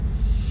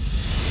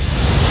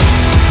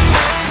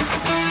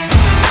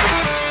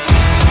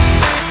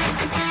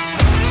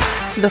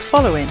The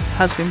following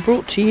has been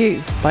brought to you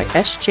by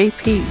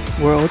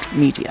SJP World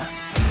Media.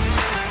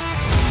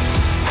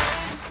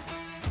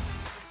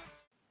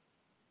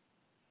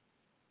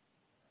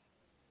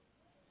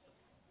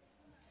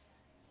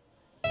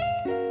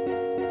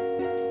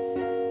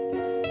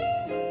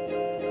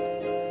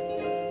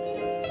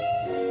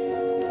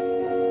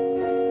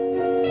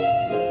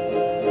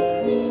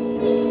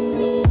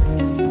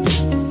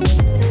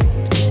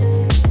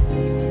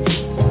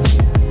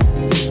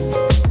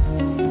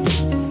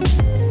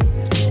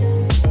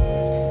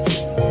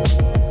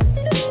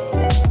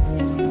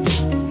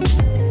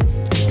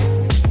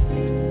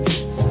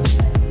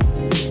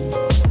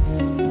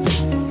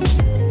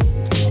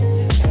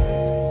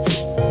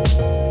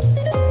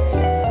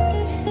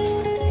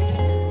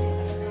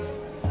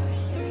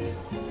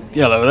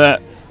 Hello there.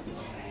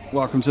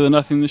 Welcome to the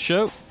Nothingness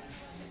Show.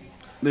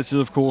 This,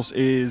 of course,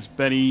 is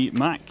Benny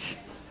Mac.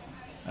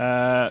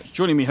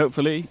 Joining me,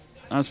 hopefully,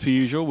 as per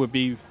usual, would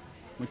be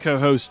my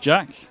co-host,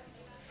 Jack.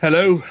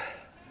 Hello.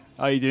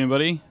 How you doing,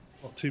 buddy?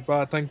 Not too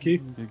bad, thank you.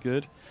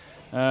 Good.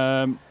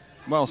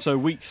 Well, so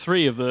week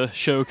 3 of the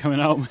show coming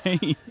out,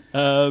 mate.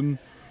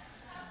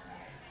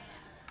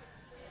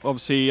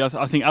 Obviously, I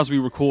think as we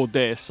record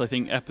this, I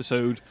think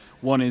episode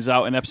 1 is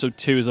out and episode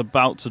 2 is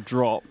about to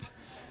drop.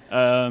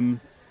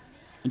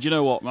 And you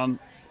know what, man?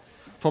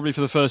 Probably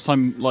for the first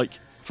time, like,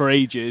 for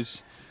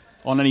ages,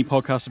 on any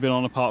podcast I've been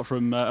on apart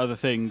from other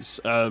things,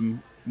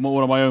 one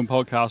of my own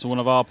podcasts or one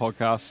of our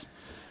podcasts,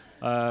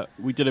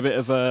 we did a bit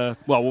of a...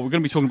 Well, we're going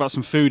to be talking about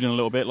some food in a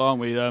little bit, aren't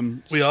we?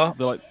 We are.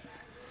 Like,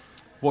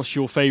 what's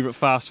your favourite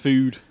fast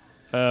food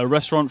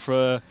restaurant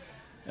for,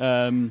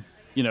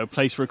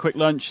 place for a quick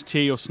lunch,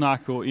 tea or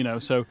snack, or,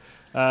 so...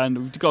 And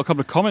we've got a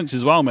couple of comments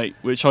as well, mate,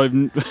 which I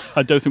don't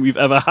think we've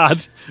ever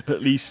had,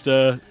 at least...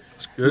 It's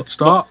a good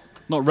start.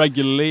 Not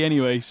regularly,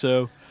 anyway,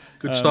 so...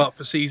 Good start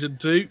for season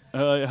 2.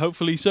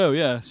 Hopefully so,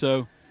 yeah.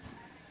 So,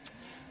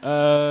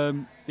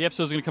 the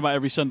episode's going to come out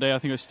every Sunday. I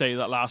think I stated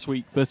that last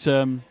week. But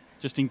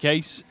just in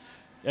case,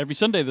 every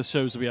Sunday the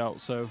shows will be out.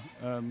 So,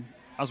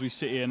 as we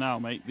sit here now,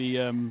 mate,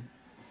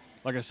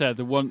 like I said,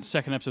 the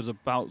second episode's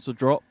about to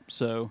drop.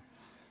 So,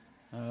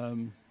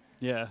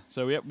 yeah.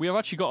 So, we have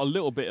actually got a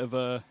little bit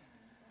of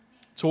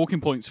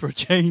talking points for a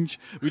change.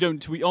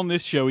 We on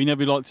this show, we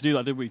never like to do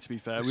that, did we, to be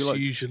fair? It's we like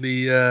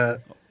usually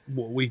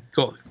what we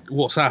got,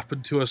 what's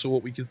happened to us or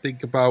what we can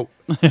think about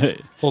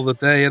on the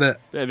day, innit?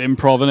 Bit of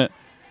improv,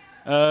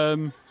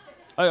 innit?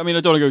 I mean, I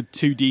don't want to go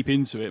too deep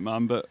into it,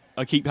 man, but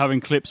I keep having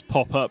clips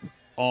pop up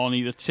on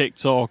either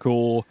TikTok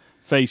or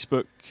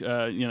Facebook,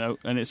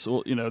 and it's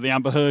all, the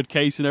Amber Heard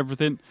case and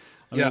everything.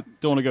 I don't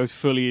want to go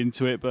fully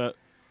into it, but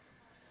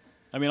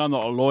I mean, I'm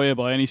not a lawyer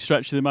by any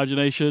stretch of the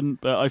imagination,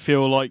 but I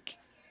feel like,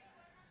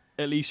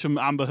 at least from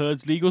Amber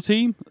Heard's legal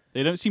team,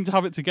 they don't seem to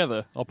have it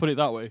together. I'll put it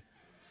that way.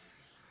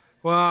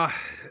 Well,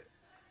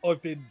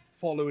 I've been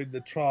following the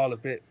trial a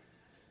bit,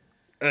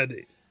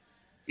 and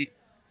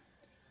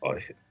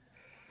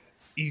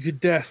you could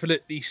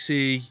definitely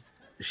see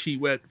she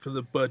went for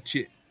the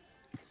budget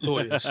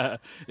lawyers.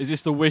 Is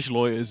this the Wish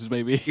lawyers,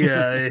 maybe?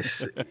 Yeah,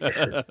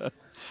 I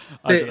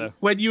don't know.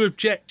 When you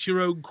object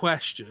your own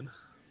question,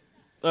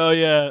 oh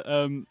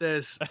yeah,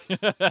 there's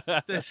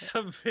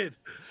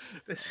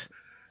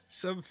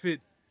something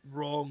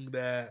wrong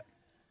there.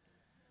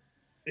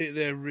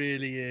 There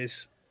really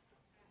is.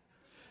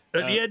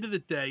 At the end of the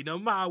day, no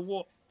matter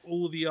what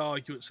all the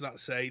arguments that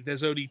say,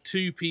 there's only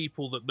 2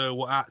 people that know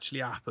what actually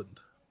happened.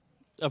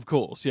 Of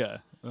course, yeah.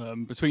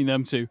 Between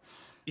them two.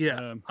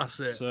 Yeah, that's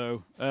it.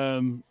 So,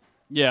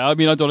 yeah, I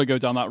mean, I don't want to go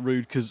down that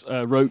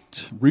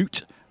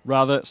route,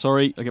 rather.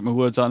 Sorry, I'll get my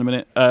words out in a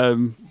minute.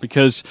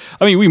 Because,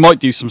 I mean, we might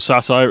do some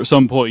satire at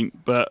some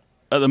point, but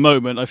at the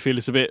moment, I feel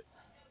it's a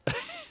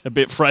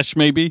bit fresh,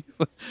 maybe,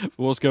 for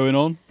what's going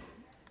on.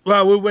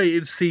 Well, we'll wait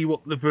and see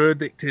what the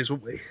verdict is,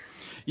 won't we?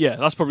 Yeah,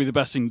 that's probably the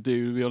best thing to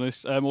do, to be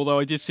honest. Although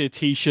I did see a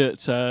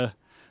T-shirt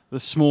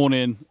this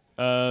morning.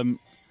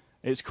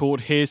 It's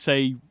called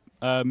Hearsay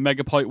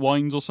Megapint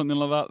Wines or something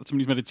like that.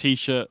 Somebody's made a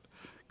T-shirt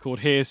called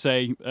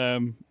Hearsay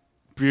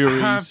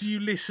Breweries. Have you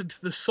listened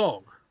to the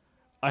song?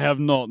 I have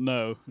not,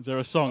 no. Is there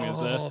a song, is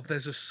there? Oh,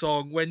 there's a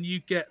song. When you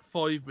get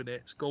 5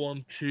 minutes, go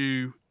on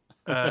to...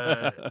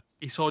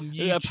 it's on YouTube.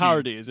 Is it a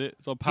parody, is it?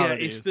 It's on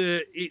parody. Yeah,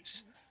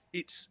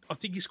 it's I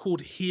think it's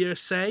called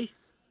Hearsay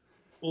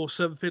or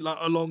something like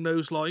along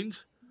those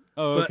lines.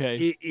 Oh, okay.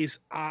 But it is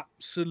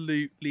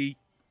absolutely,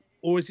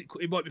 or is it?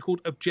 It might be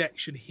called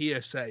Objection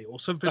Hearsay or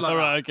something like that.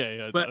 Right,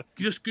 okay. But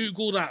just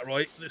Google that,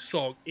 right? The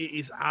song. It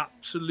is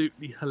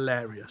absolutely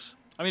hilarious.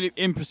 I mean,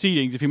 in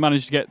proceedings, if you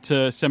manage to get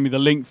to send me the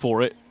link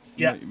for it,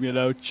 yeah,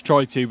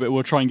 try to. But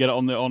we'll try and get it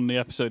on the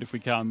episode if we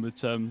can.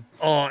 But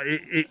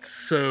it's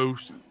so.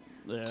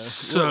 Yeah,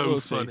 we'll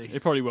funny. See.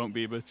 It probably won't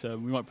be, but we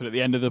might put it at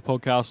the end of the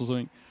podcast or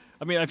something.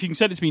 I mean, if you can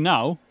send it to me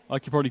now, I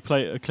could probably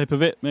play a clip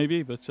of it,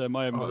 maybe. But I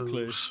haven't got a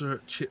clue.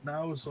 Search it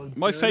now.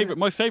 My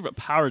favorite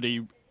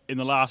parody in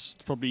the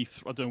last probably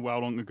I don't know how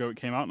long ago it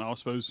came out now. I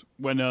suppose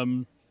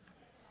when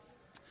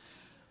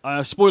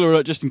spoiler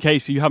alert, just in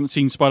case you haven't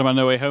seen Spider-Man: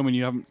 No Way Home and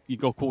you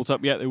got caught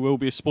up yet, there will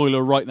be a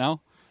spoiler right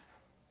now.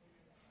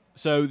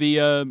 So the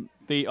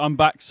 "I'm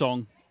Back"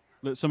 song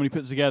that somebody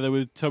put together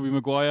with Tobey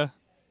Maguire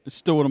is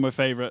still one of my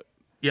favourite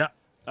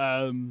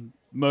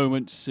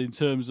moments in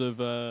terms of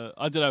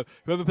I don't know,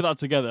 whoever put that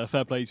together,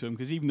 fair play to him,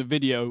 because even the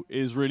video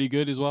is really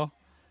good as well.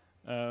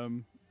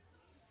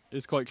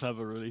 It's quite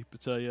clever, really.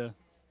 But yeah.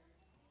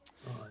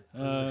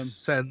 Right,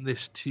 send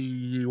this to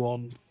you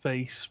on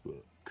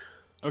Facebook.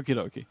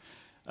 Okay.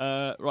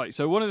 Right,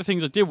 so one of the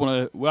things I did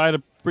want to... I had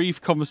a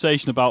brief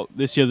conversation about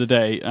this the other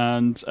day,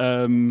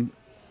 and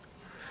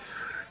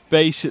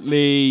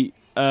basically...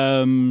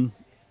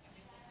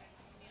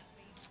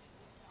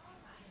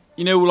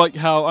 you know, like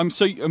how I'm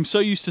so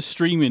used to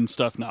streaming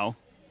stuff now.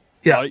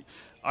 Yeah. Right?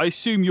 I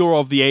assume you're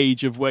of the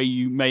age of where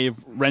you may have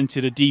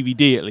rented a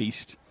DVD at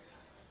least.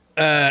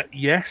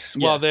 Yes.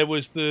 Yeah. Well, there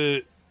was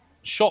the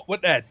shop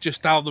went there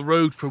just down the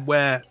road from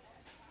where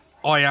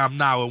I am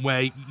now and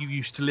where you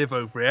used to live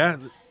over here.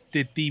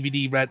 Did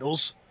DVD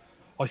rentals.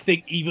 I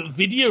think even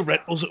video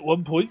rentals at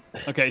one point.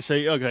 Okay, so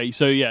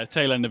yeah,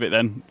 tail end of it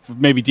then.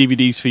 Maybe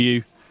DVDs for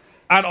you.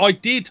 And I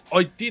did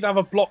have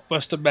a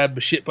Blockbuster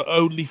membership, but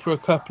only for a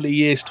couple of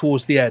years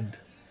towards the end.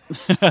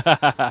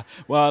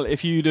 Well,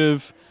 if you'd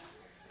have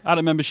had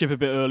a membership a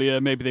bit earlier,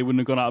 maybe they wouldn't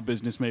have gone out of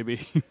business,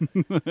 maybe.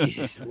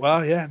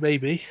 Well, yeah,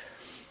 maybe.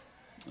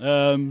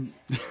 But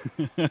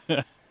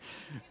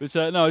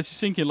no, I was just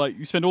thinking, like,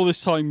 you spend all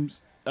this time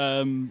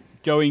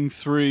going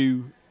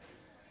through,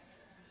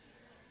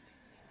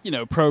 you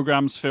know,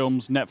 programs,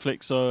 films,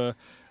 Netflix or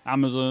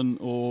Amazon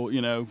or,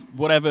 you know,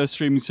 whatever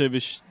streaming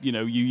service, you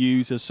know, you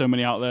use. There's so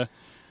many out there.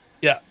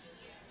 Yeah.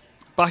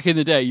 Back in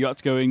the day, you had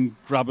to go and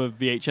grab a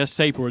VHS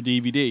tape or a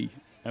DVD.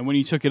 And when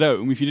you took it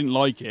home, if you didn't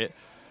like it,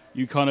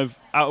 you kind of,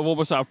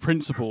 almost out of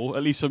principle,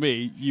 at least for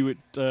me, you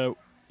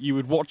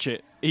would watch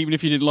it, even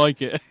if you didn't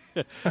like it.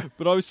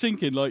 But I was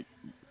thinking, like,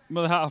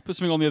 my other half, I put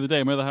something on the other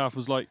day, my other half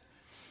was like,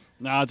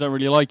 nah, I don't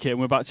really like it. And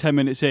we're about 10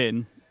 minutes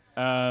in.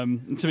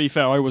 And to be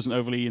fair, I wasn't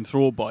overly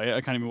enthralled by it. I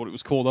can't even remember what it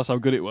was called. That's how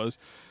good it was.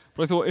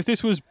 But I thought, if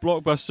this was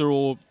Blockbuster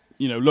or,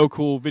 you know,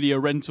 local video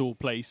rental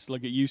place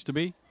like it used to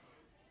be,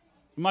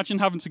 imagine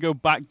having to go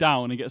back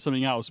down and get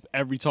something else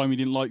every time you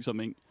didn't like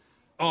something.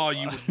 Oh,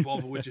 you wouldn't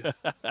bother, would you?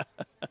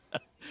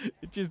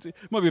 It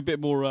might be a bit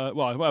more, I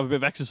might have a bit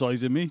of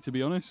exercise in me, to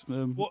be honest.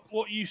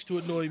 What used to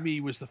annoy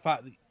me was the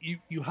fact that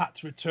you had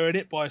to return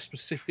it by a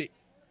specific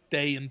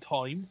day and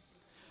time.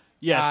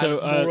 Yeah, and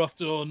so... more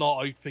often or not,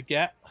 I'd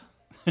forget.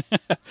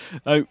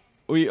 I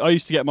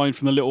used to get mine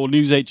from the little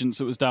newsagents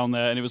that was down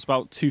there, and it was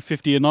about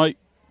 $2.50 a night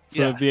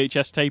for a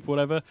VHS tape or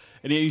whatever.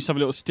 And it used to have a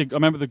little stick. I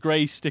remember the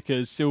grey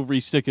stickers, silvery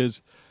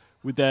stickers,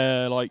 with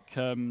their like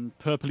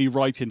purpley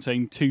writing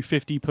saying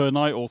 $2.50 per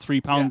night or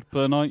 £3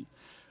 per night.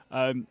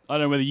 I don't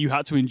know whether you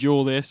had to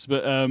endure this,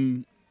 but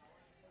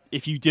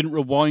if you didn't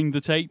rewind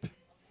the tape,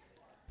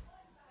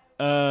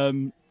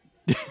 they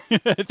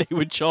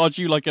would charge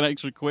you like an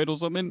extra £1 or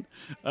something.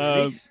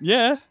 Really?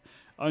 Yeah,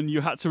 and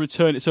you had to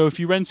return it. So if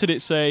you rented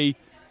it, say,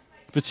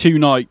 for 2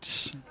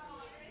 nights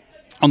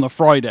on the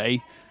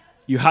Friday,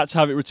 you had to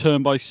have it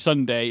returned by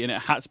Sunday, and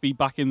it had to be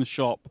back in the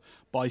shop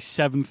by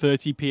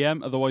 7:30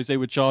 p.m. Otherwise, they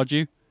would charge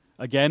you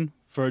again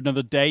for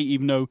another day.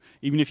 Even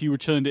if you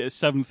returned it at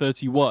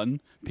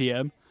 7:31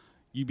 p.m.,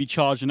 you'd be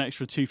charged an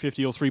extra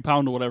 $2.50 or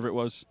 £3 or whatever it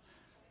was.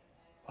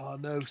 Oh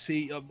no!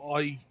 See,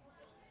 I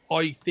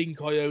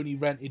think I only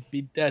rented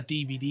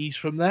DVDs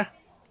from there.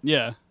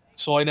 Yeah.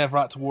 So I never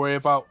had to worry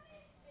about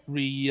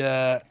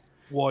rewinding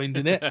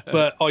it,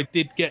 but I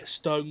did get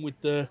stung with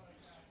the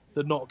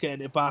not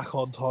getting it back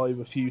on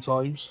time a few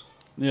times.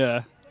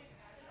 Yeah.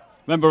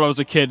 Remember when I was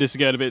a kid, this is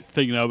getting a bit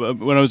thing now, but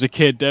when I was a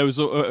kid, there was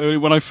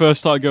when I first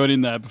started going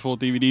in there before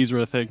DVDs were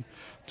a thing,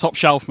 top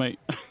shelf, mate.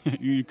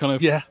 You kind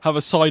of have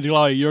a side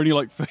eye. You're only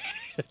like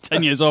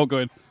 10 years old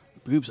going,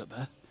 boobs up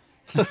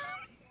there.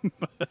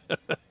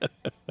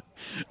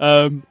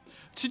 Do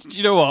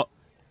you know what?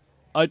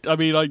 I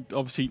mean, I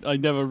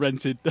never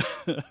rented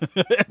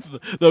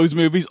those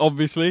movies,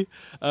 obviously.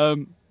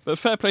 But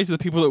fair play to the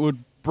people that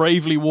would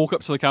bravely walk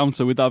up to the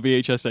counter with that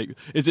VHS tape.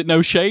 Is it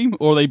no shame,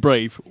 or are they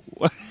brave?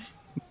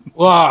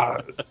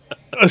 Wow.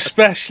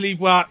 Especially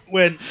when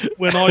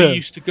I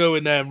used to go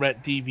in there and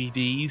rent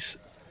DVDs,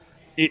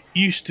 it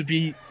used to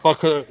be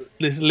like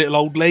this little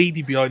old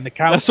lady behind the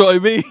counter. That's what I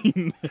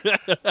mean.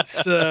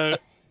 So,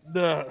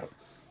 no.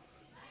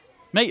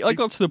 Mate, I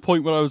got to the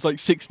point where I was like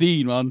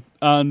 16, man,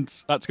 and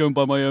had to go and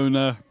buy my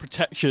own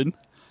protection.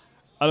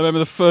 And I remember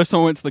the first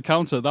time I went to the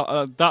counter,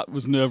 that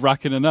was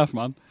nerve-wracking enough,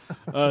 man.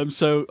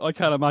 So I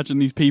can't imagine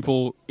these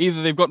people,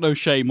 either they've got no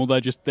shame or they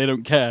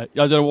don't care.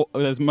 I don't know,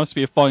 there must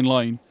be a fine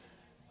line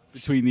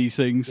between these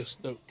things.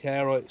 Just don't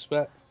care, I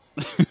expect.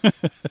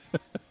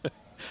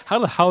 How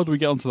the hell do we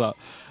get onto that?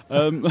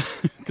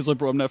 Because I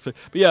brought up Netflix.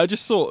 But yeah, I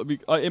just thought,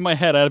 in my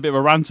head I had a bit of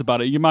a rant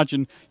about it. You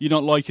imagine you're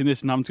not liking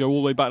this and having to go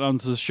all the way back down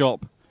to the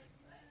shop,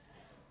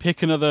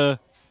 pick another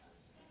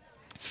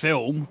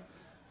film,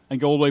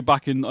 and go all the way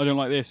back and I don't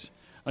like this.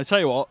 I tell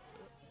you what,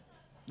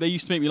 they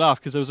used to make me laugh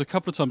because there was a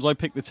couple of times I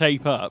picked the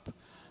tape up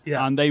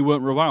and they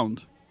weren't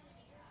rewound.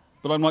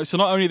 But I'm like, so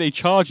not only are they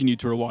charging you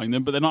to rewind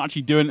them, but they're not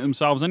actually doing it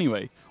themselves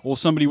anyway. or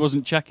somebody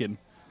wasn't checking.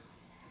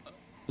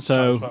 Sounds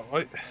So, about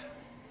right.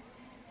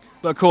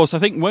 but of course, I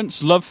think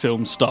once Love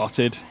Film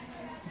started,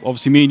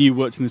 obviously me and you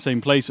worked in the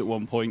same place at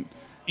one point.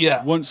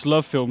 Yeah. Once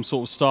Love Film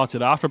sort of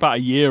started, after about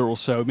a year or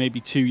so, maybe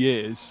 2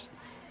 years,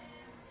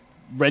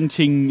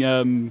 renting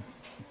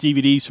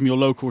DVDs from your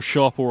local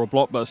shop or a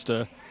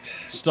Blockbuster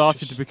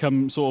started to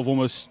become sort of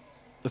almost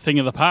a thing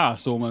of the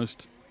past,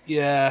 almost.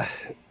 Yeah,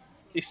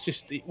 it's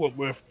just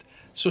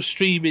so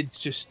streaming's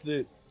just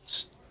the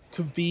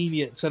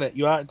convenience, isn't it?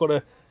 You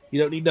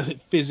don't need nothing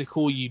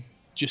physical. You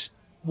just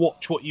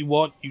watch what you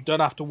want. You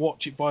don't have to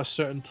watch it by a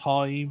certain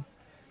time.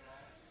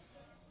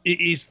 It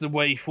is the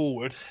way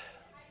forward.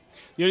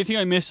 The only thing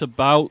I miss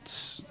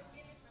about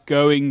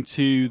going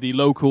to the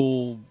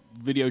local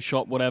video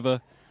shop,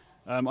 whatever.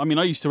 I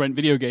used to rent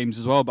video games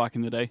as well back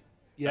in the day.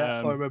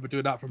 Yeah, I remember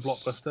doing that from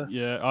Blockbuster.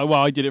 Yeah,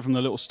 I did it from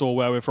the little store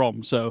where we're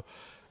from. So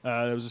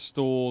there was a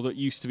store that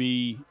used to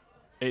be,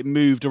 it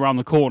moved around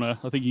the corner.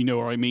 I think you know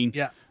what I mean.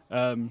 Yeah.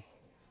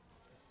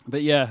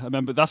 But yeah, I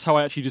remember that's how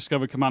I actually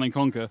discovered Command and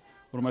Conquer,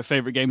 one of my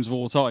favourite games of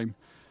all time.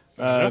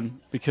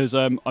 Because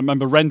I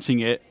remember renting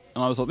it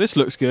and I was like, this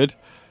looks good.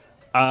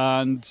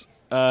 And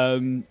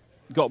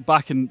got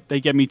back and they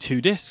gave me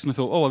 2 discs. And I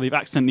thought, oh, well, they've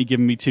accidentally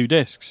given me 2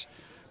 discs.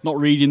 Not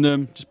reading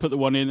them, just put the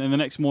one in, and the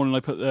next morning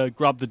I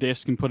grabbed the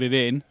disc and put it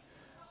in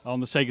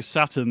on the Sega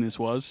Saturn. This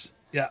was,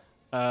 Yeah.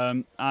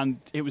 And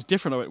it was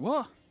different. I went,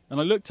 what? And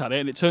I looked at it,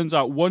 and it turns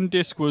out one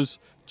disc was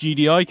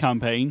GDI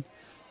campaign,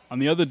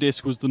 and the other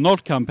disc was the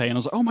Nod campaign. I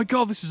was like, oh my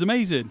god, this is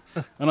amazing!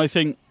 And I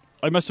think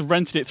I must have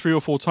rented it 3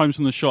 or 4 times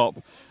from the shop,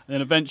 and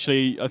then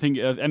eventually, I think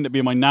it ended up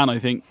being my nan. I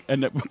think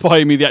ended up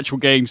buying me the actual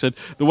game. Said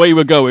the way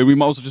we're going, we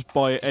might as well just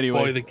buy it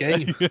anyway. Buy the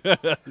game.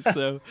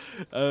 So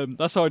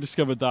that's how I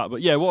discovered that.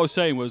 But yeah, what I was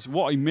saying was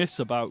what I miss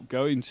about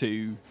going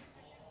to,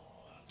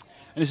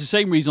 and it's the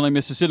same reason I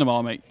miss the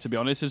cinema, mate. To be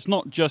honest, it's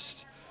not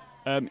just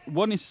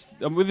one is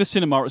with the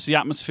cinema, it's the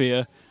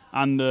atmosphere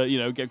and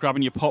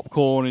grabbing your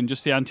popcorn and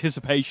just the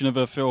anticipation of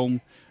a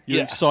film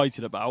you're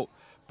excited about.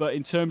 But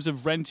in terms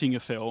of renting a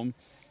film,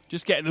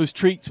 just getting those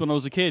treats when I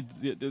was a kid.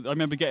 I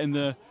remember getting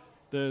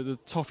the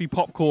toffee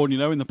popcorn,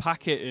 in the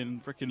packet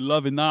and freaking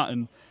loving that.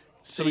 And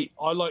see,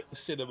 I like the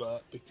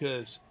cinema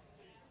because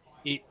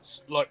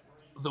it's like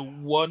the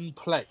one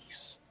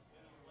place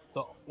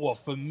that, well,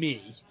 for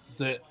me,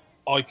 that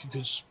I can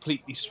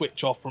completely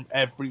switch off from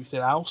everything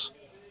else.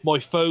 My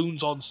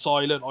phone's on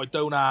silent. I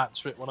don't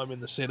answer it when I'm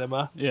in the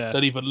cinema. Yeah.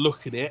 Don't even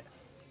look at it.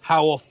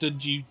 How often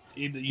do you,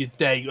 in your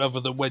day, other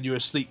than when you're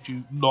asleep, do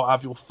you not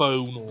have your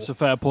phone or it's a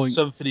fair point.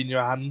 Something in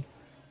your hand?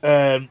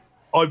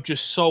 I'm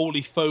just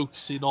solely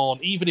focusing on,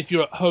 even if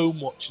you're at home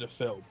watching a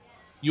film,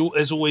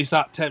 there's always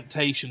that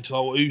temptation to,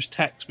 who's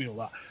text me or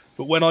that.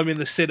 But when I'm in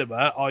the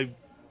cinema, I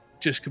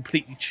just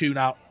completely tune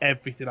out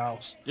everything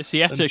else. It's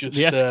the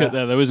etiquette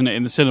there, though, isn't it?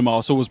 In the cinema,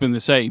 it's always been the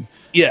same.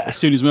 Yeah. As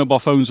soon as mobile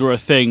phones were a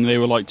thing, they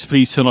were like,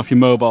 please turn off your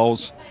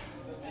mobiles.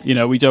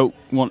 We don't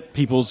want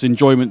people's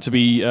enjoyment to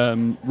be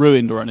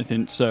ruined or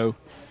anything. So,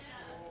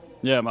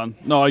 yeah, man.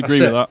 No, I agree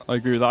with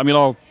that. I mean,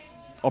 I'll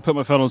put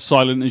my phone on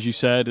silent, as you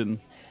said, and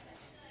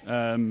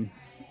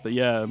but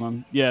yeah,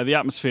 man. Yeah, the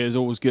atmosphere is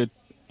always good,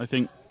 I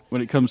think,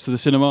 when it comes to the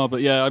cinema.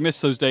 But yeah, I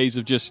miss those days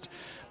of just,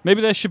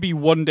 maybe there should be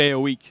one day a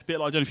week. A bit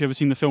like, I don't know if you've ever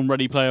seen the film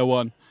Ready Player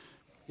One.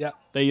 Yeah.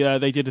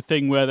 They did a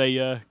thing where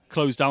they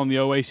closed down the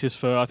Oasis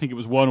for, I think it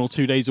was 1 or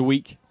 2 days a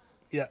week.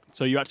 Yeah.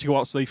 So you actually go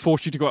out, so they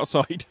forced you to go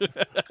outside,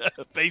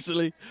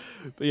 basically.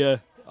 But yeah,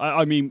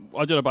 I mean,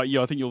 I don't know about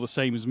you, I think you're the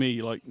same as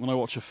me. Like, when I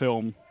watch a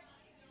film,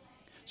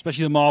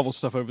 especially the Marvel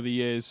stuff over the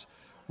years,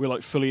 we're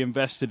like fully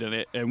invested in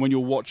it. And when you're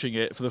watching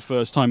it for the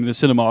first time in the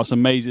cinema, it's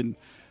amazing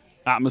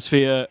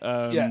atmosphere.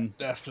 Yeah,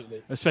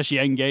 definitely. Especially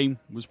Endgame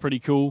was pretty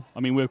cool.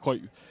 I mean, we're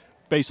quite,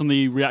 based on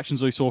the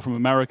reactions I saw from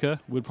America,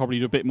 we're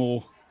probably a bit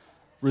more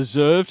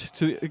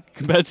reserved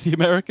compared to the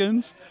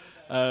Americans.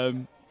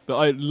 But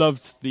I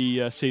loved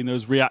seeing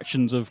those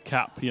reactions of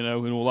Cap,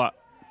 and all that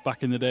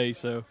back in the day.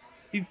 So,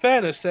 in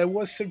fairness, there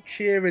was some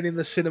cheering in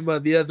the cinema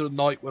the other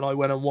night when I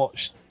went and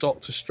watched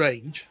Doctor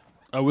Strange.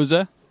 Oh, was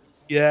there?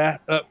 Yeah,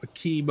 at a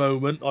key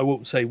moment. I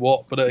won't say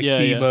what, but at a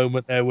key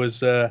moment there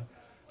was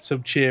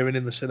some cheering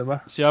in the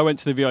cinema. See, I went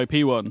to the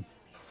VIP one,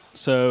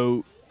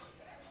 so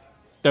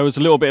there was a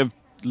little bit of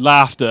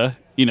laughter,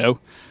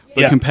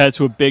 but compared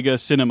to a bigger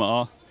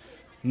cinema,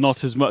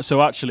 not as much.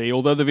 So actually,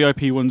 although the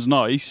VIP one's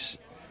nice,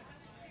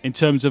 in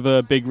terms of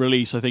a big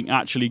release, I think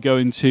actually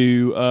going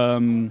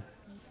to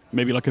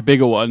maybe like a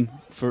bigger one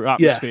for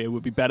atmosphere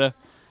would be better.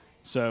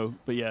 So,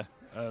 but yeah,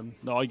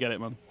 no, I get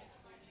it, man.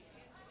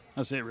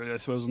 That's it, really, I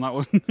suppose, on that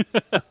one.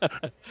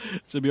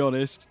 To be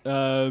honest.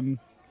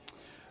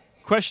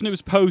 Question that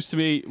was posed to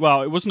me,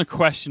 well, it wasn't a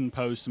question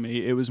posed to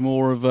me, it was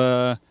more of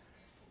a...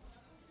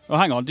 Oh,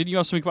 hang on, didn't you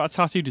have something about a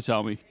tattoo to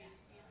tell me?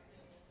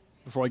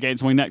 Before I get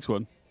into my next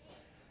one?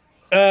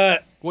 Well,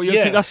 you're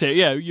up to, that's it,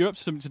 yeah, you're up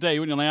to something today,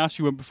 weren't you? And I asked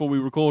you before we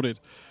recorded.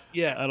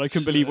 Yeah. And I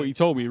couldn't believe what you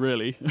told me,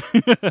 really.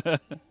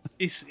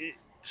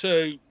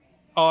 So,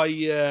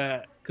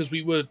 because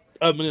we were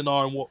umming and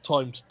ahhing what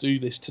time to do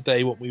this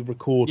today, what we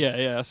record.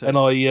 Yeah, that's it. And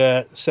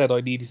I said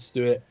I needed to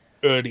do it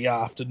early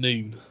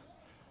afternoon.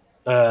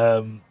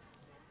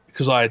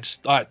 Because I had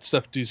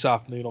stuff to do this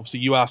afternoon. Obviously,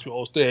 you asked me what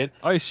I was doing.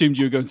 I assumed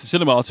you were going to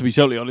cinema, to be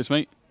totally honest,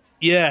 mate.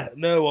 Yeah,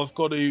 no, I've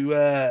got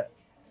to.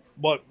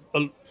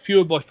 A few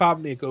of my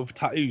family are going for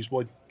tattoos.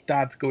 My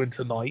dad's going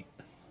tonight,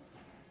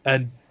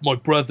 and my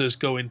brother's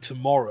going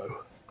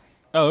tomorrow.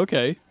 Oh,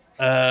 okay.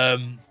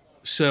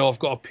 So I've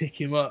got to pick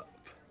him up.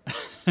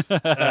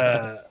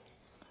 I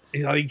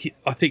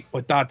think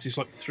my dad's is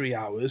like 3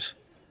 hours.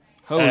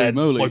 Holy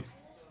moly!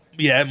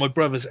 My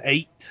brother's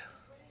 8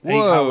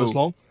 Whoa. hours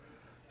long.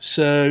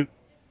 So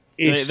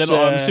it's,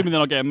 I'm assuming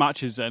they're not getting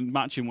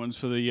matching ones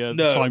for the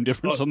time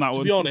difference on that one.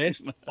 To be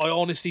honest, I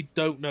honestly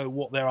don't know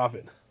what they're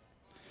having.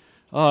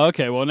 Oh,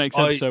 okay. Well, next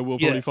episode we'll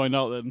probably find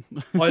out then.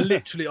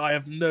 I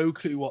have no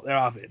clue what they're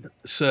having.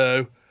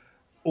 So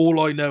all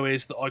I know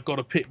is that I got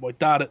to pick my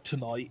dad up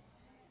tonight,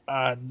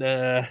 and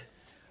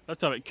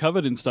let's have it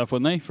covered and stuff,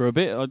 wouldn't they? For a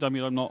bit. I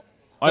mean, I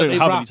don't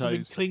have any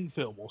tattoos. Cling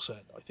film or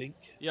something, I think.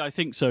 Yeah, I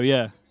think so.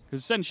 Yeah,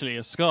 because essentially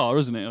a scar,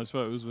 isn't it? I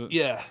suppose. But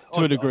yeah,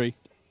 to a degree.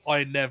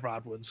 I never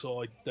had one,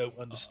 so I don't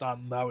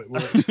understand how it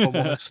works. If I'm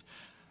honest.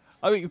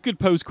 I think a good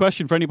posed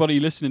question for anybody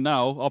listening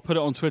now. I'll put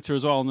it on Twitter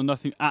as well on the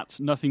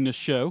Nothingness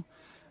Show.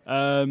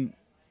 Have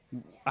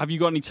you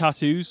got any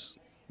tattoos?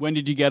 When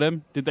did you get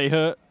them? Did they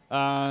hurt?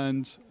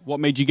 And what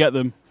made you get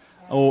them?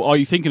 Or are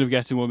you thinking of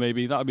getting one?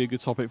 Maybe that would be a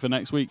good topic for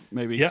next week.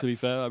 Maybe to be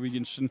fair, that'd be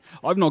interesting.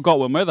 I've not got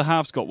one. My other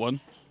half's got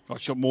one.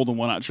 I've got more than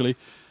one actually.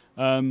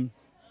 But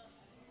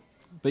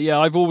yeah,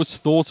 I've always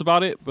thought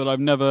about it, but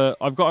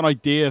I've got an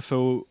idea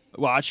for.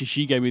 Well, actually,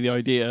 she gave me the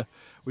idea.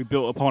 We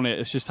built upon it.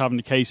 It's just having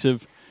a case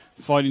of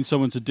finding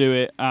someone to do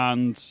it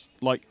and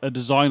like a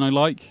design I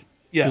like.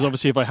 Yeah. Because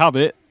obviously, if I have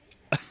it,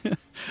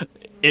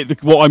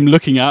 what I'm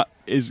looking at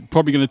is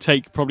probably going to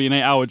take an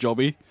 8-hour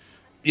jobby.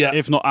 Yeah.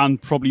 If not,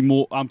 and probably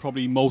more, and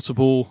probably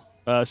multiple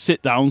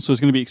sit downs. So it's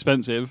going to be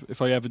expensive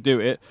if I ever do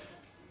it.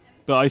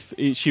 But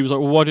she was like,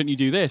 "Well, why don't you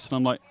do this?" And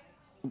I'm like,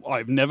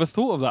 "I've never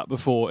thought of that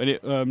before,"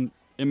 and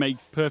it made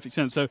perfect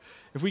sense. So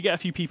if we get a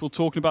few people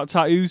talking about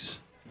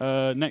tattoos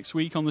next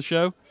week on the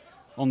show,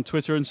 on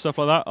Twitter and stuff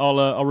like that,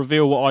 I'll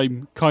reveal what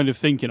I'm kind of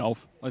thinking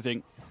of. I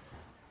think.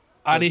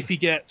 And if he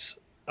gets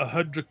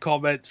 100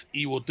 comments,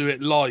 he will do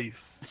it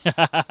live.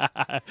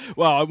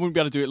 Well, I wouldn't be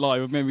able to do it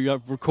live. Maybe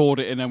record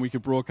it and then we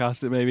could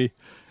broadcast it, maybe,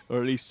 or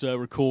at least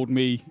record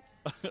me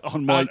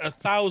on mic. And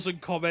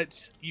 1,000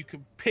 comments, you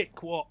can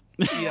pick what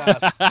he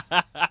has.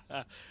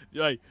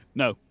 Right,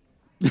 no.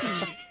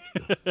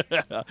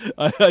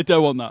 I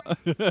don't want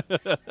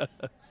that.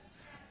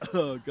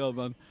 Oh God,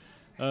 man.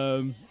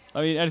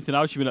 I mean, anything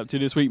else you've been up to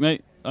this week,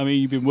 mate? I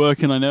mean, you've been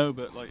working, I know,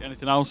 but like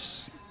anything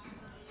else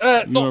you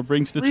want to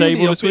bring to the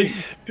table this week?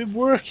 Been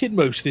working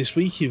most this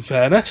week, in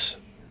fairness.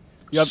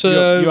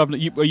 Are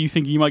you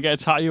thinking you might get a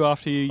tattoo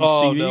after you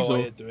see these? No, I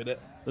ain't doing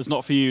it. That's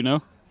not for you,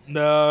 no?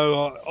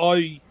 No,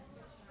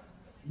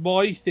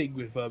 my thing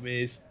with them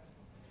is,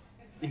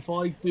 if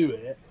I do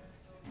it,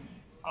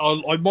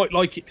 I might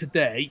like it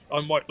today,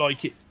 I might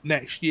like it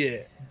next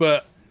year,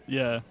 but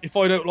if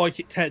I don't like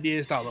it 10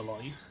 years down the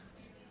line,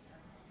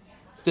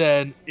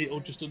 then it'll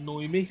just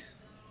annoy me.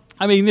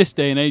 I mean, this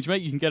day and age,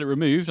 mate, you can get it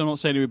removed. I'm not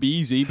saying it would be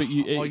easy, but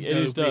it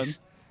is done.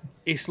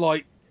 It's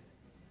like,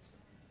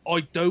 I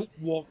don't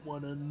want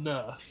one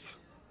enough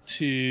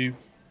to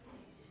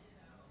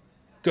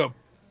go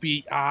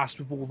be asked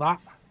with all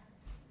that.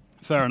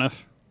 Fair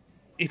enough.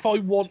 If I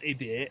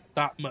wanted it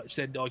that much,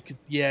 then I could,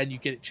 and you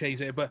get it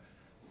changed there. But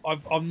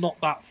I'm not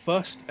that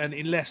fussed, and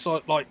unless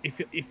I like,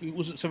 if it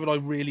wasn't something I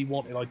really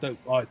wanted, I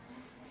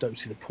don't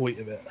see the point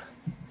of it.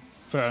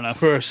 Fair enough.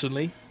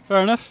 Personally.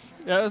 Fair enough.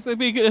 Yeah, it'd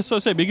be good. As I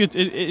say, it'd be a good,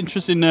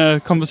 interesting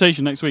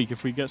conversation next week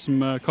if we get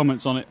some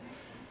comments on it.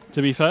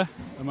 To be fair,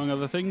 among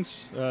other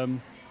things, I've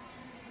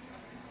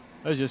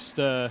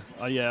got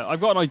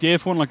an idea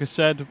for one. Like I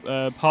said,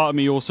 part of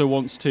me also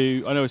wants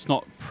to. I know it's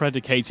not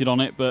predicated on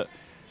it, but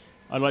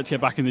I'd like to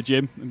get back in the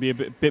gym and be a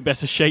bit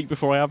better shape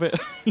before I have it.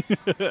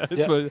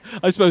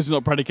 I suppose it's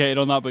not predicated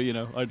on that, but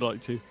I'd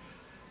like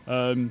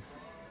to.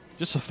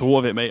 Just a thought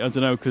of it, mate. I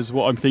don't know, because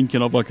what I'm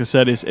thinking of, like I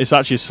said, is it's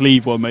actually a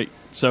sleeve one, mate.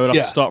 So I'd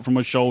have to start from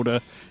my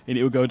shoulder, and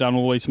it would go down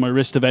all the way to my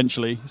wrist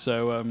eventually.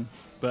 So,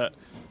 but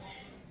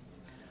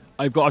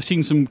I've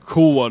seen some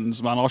cool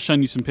ones, man. I'll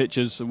send you some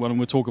pictures when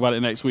we'll talk about it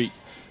next week.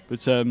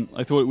 But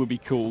I thought it would be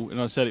cool, and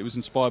I said it was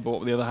inspired by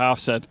what the other half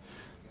said.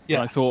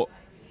 Yeah. And I thought,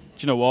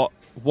 do you know what?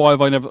 Why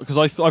have I never? Because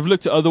I've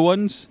looked at other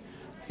ones.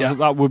 Yeah.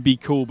 That would be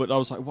cool, but I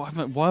was like,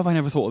 why have I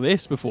never thought of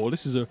this before?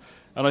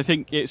 And I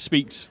think it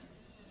speaks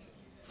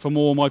for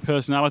more my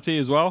personality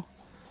as well.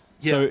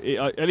 Yeah. So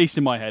at least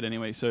in my head,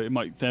 anyway. So it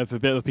might have a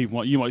bit of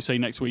people. You might say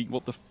next week,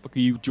 "What the fuck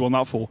do you want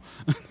that for?"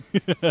 Do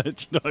you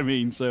know what I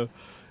mean? So,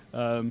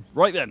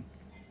 right then.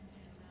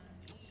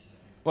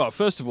 Well,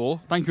 first of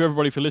all, thank you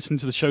everybody for listening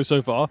to the show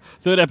so far.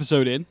 3rd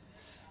episode in.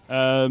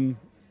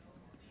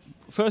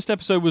 First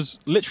episode was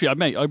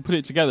literally, I put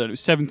it together, and it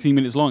was 17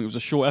 minutes long. It was a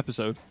short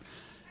episode.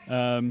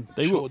 Short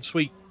and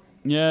sweet.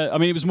 Yeah, I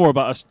mean, it was more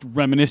about us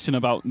reminiscing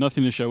about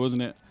Nothingness Show,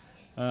 wasn't it?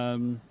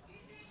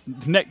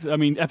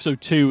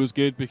 Episode 2 was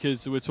good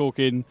because we're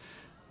talking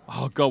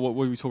oh god, what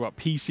were we talking about?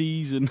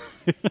 PCs and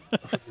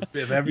A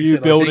bit of everything. you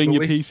building I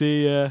your think,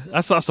 PC. Yeah,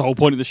 that's the whole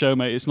point of the show,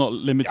 mate. It's not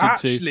limited to.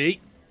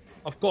 Actually,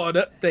 I've got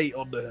an update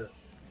on the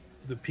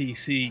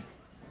PC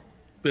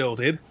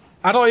building.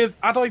 Had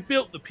I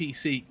built the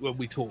PC when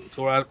we talked,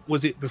 or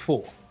was it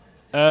before?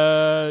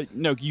 No,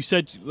 you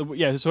said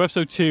So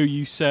episode 2,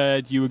 you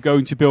said you were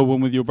going to build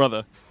one with your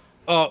brother.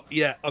 Oh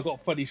yeah, I've got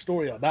a funny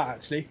story on that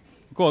actually.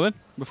 Go on then.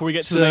 Before we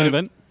get to the main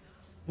event,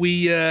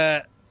 we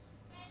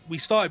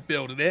started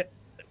building it.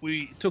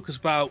 It took us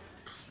about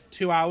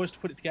 2 hours to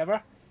put it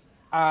together,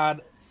 and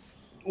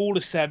all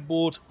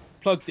assembled,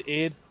 plugged it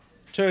in,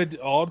 turned it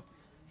on.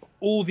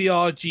 All the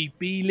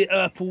RGB lit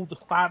up, all the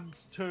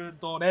fans turned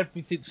on,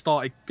 everything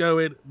started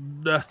going.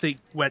 Nothing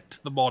went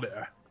to the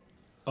monitor.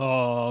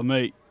 oh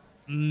mate,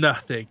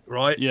 Nothing,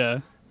 right?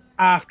 yeah.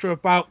 After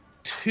about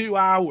 2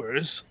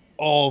 hours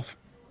of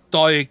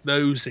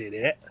diagnosing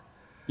it,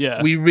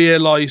 Yeah. we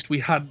realised we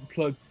hadn't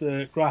plugged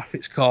the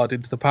graphics card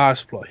into the power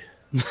supply.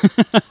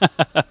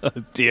 Oh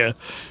dear.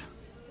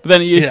 But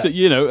then it is,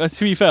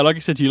 to be fair, like I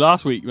said to you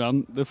last week,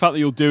 man, the fact that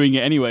you're doing it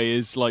anyway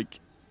is like,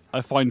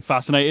 I find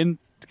fascinating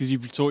because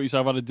you've taught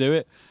yourself how to do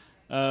it.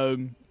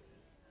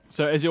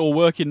 So is it all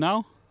working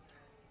now?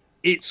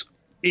 It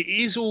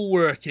is all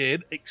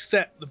working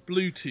except the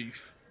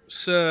Bluetooth.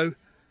 So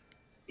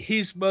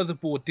his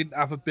motherboard didn't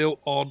have a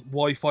built-on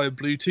Wi-Fi and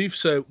Bluetooth,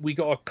 so we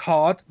got a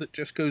card that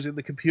just goes in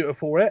the computer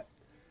for it.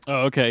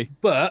 Oh, okay.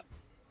 But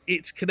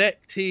it's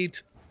connected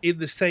in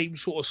the same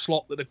sort of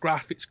slot that the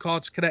graphics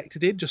card's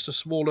connected in, just a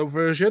smaller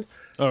version.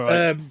 All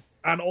right.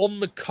 And on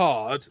the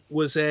card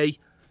was a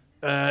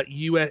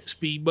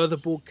USB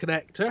motherboard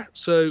connector.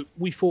 So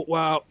we thought,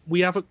 well, we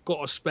haven't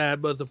got a spare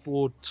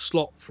motherboard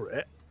slot for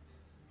it.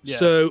 Yeah.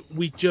 So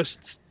we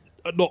just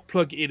not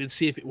plug it in and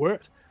see if it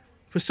worked.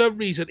 For some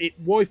reason,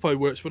 Wi-Fi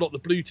works, but not the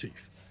Bluetooth.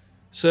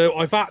 So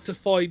I've had to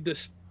find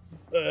this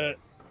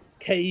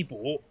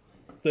cable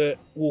that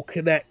will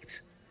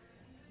connect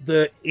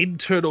the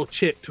internal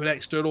chip to an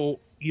external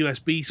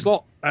USB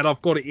slot, and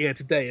I've got it here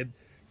today, and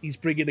he's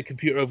bringing the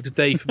computer over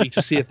today for me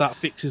to see if that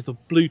fixes the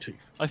Bluetooth.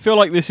 I feel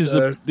like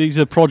these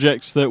are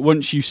projects that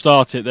once you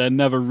start it, they're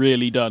never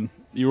really done.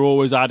 You're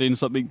always adding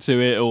something to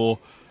it, or...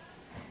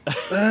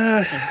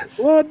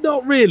 Well,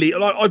 not really.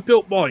 Like, I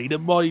built mine,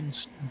 and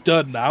mine's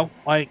done now.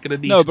 I ain't gonna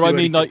need. No, to but do I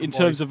mean, like anything in to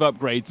terms mine. of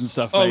upgrades and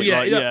stuff. Oh mate. yeah,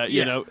 like, yeah,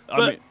 you know.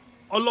 But I mean,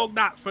 along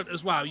that front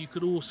as well, you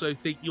could also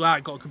think you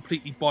ain't got to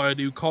completely buy a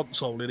new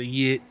console in a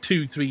year,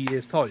 2-3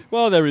 years time.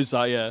 well, there is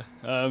that. Yeah.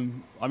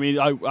 I mean,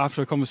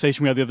 after a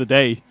conversation we had the other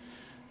day,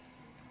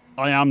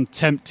 I am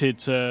tempted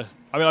to.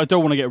 I mean, I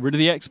don't want to get rid of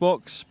the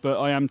Xbox, but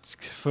I am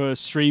for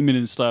streaming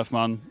and stuff,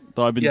 man,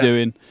 that I've been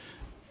doing.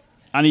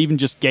 And even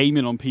just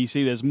gaming on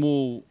PC, there's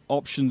more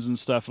options and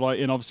stuff. Like,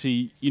 and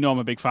obviously, I'm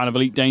a big fan of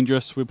Elite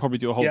Dangerous. We'll probably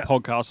do a whole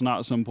podcast on that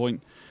at some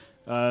point.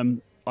 I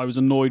was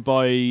annoyed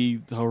by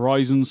the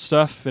Horizon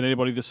stuff, and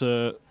anybody that's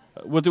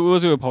we'll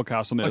do a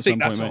podcast on it at some point,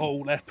 mate. I think that's a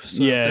whole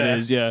episode. Yeah, there. it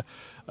is. Yeah.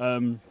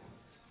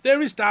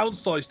 There is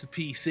downsides to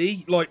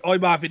PC. Like,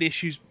 I'm having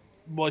issues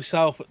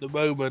myself at the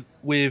moment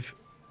with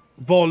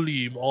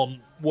volume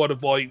on one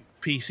of my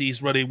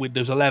PCs running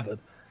Windows 11,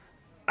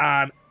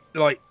 and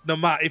like, no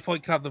matter if I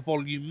can have the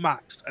volume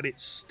maxed, and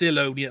it's still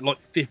only at like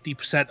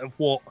 50% of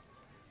what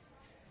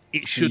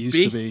it should used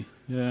to be.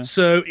 Yeah.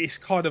 So it's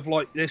kind of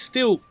like there's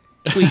still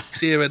tweaks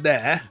here and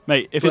there.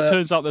 Mate, if it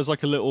turns out there's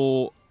like a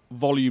little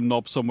volume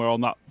knob somewhere on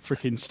that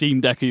freaking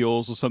Steam Deck of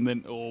yours or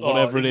something, or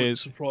whatever it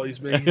is.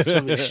 Surprise me.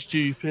 Something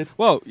stupid.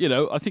 Well,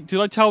 I think, did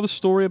I tell the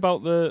story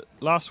about the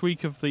last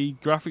week of the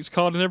graphics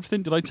card and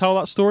everything? Did I tell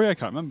that story? I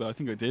can't remember. I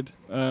think I did.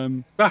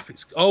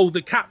 Graphics. Oh,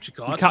 the capture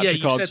card. You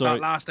said sorry.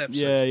 that last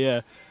episode.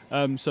 Yeah.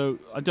 So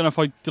I don't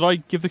know if did I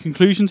give the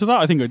conclusion to that?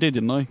 I think I did,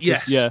 didn't I?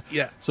 Yes.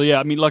 Yeah. So yeah,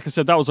 I mean, like I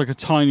said, that was like a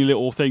tiny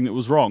little thing that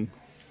was wrong,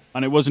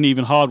 and it wasn't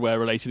even hardware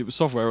related; it was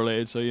software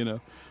related. So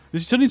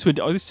this turned into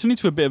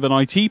a bit of an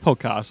IT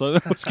podcast. I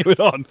don't know what's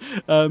going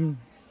on.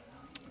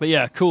 But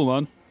yeah, cool,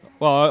 man.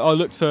 Well, I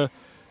looked for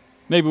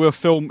maybe we'll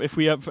film if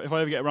I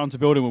ever get around to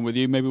building one with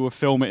you. Maybe we'll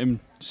film it and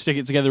stick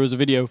it together as a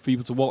video for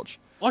people to watch.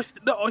 I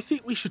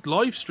think we should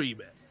live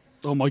stream it.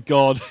 Oh my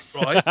god!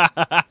 Right,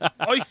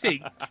 I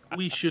think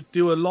we should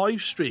do a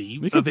live stream.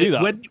 We could do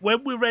that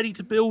when we're ready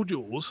to build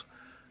yours.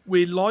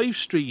 We live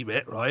stream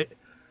it, right?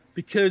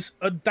 Because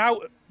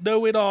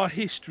knowing our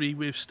history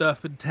with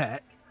stuff and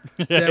tech,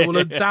 there will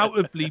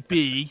undoubtedly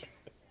be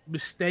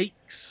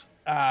mistakes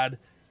and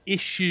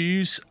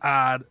issues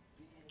and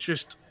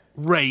just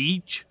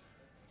rage.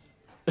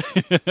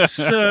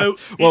 So,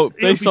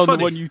 based on the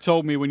one you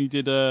told me when you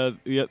did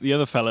the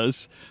other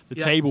fellas, the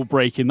table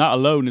breaking, that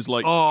alone is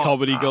like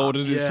comedy gold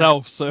in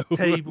itself. So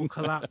table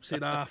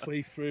collapsing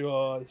halfway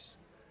through,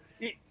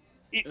 it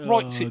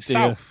writes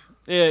itself.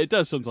 Dear. Yeah, it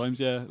does sometimes.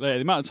 Yeah, like,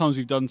 the amount of times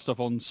we've done stuff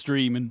on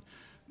stream and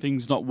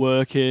things not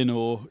working,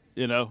 or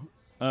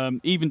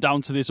even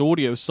down to this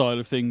audio side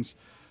of things.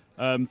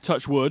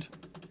 Touch wood.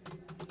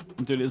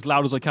 I'm doing it as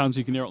loud as I can so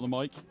you can hear it on the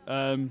mic.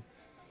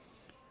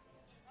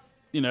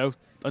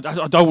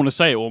 I don't want to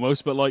say it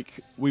almost, but like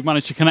we've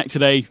managed to connect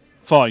today,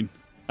 fine.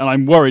 and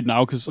I'm worried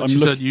now because which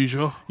is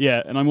unusual.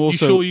 Yeah, and I'm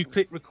also. You sure you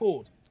click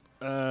record?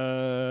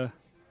 I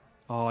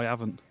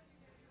haven't.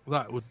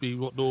 That would be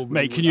what normally.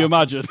 Mate, can you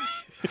imagine?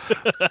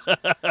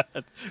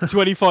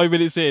 25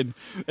 minutes in,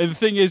 and the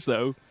thing is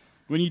though,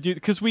 when you do,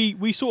 because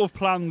we sort of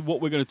plan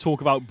what we're going to talk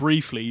about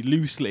briefly,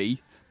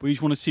 loosely. We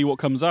just want to see what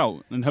comes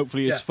out, and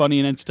hopefully it's funny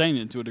and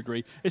entertaining to a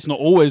degree. It's not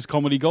always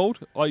comedy gold,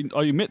 I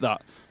admit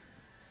that.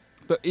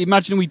 But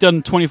imagine we've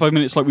done 25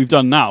 minutes like we've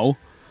done now,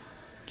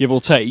 give or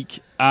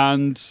take,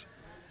 and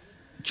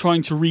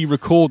trying to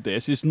re-record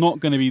this is not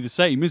going to be the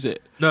same, is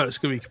it? No, it's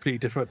going to be completely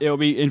different. It'll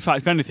be, in fact,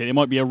 if anything, it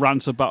might be a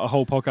rant about a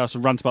whole podcast, a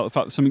rant about the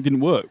fact that something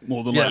didn't work,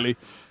 more than likely.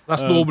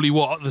 That's normally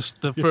what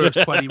the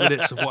first 20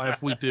 minutes of whatever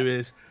we do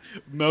is.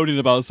 Moaning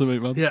about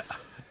something, man. Yeah.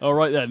 All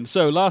right, then.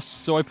 So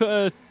I put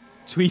a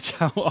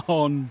tweet out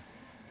on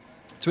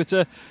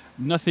Twitter,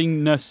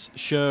 Nothingness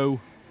Show,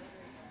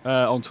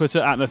 on Twitter,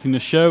 at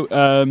Nothingness Show.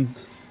 You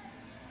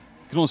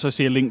can also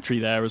see a link tree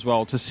there as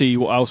well to see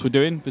what else we're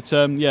doing. But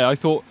I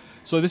thought,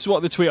 so this is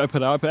what the tweet I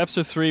put out. I put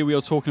episode 3, we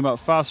are talking about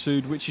fast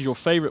food. Which is your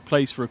favourite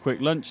place for a quick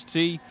lunch,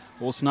 tea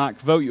or snack?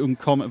 Vote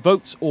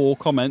or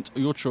comment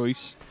your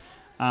choice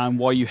and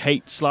why you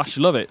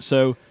hate/love it.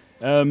 So,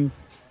 for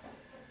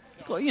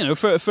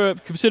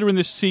considering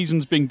this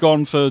season's been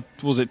gone for,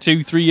 was it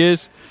 2-3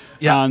 years?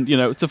 Yeah. And,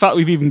 it's the fact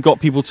we've even got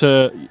people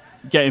to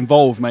get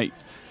involved, mate.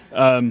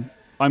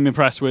 I'm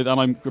impressed with, and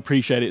I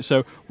appreciate it.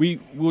 So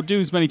we'll do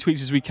as many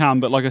tweets as we can,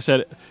 but like I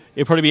said,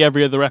 it'll probably be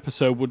every other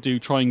episode we'll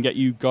try and get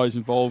you guys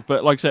involved.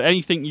 But like I said,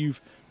 anything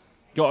you've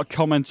got a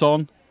comment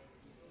on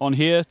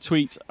here,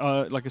 tweet,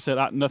 like I said,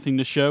 at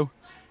Nothingness Show,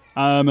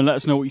 and let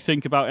us know what you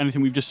think about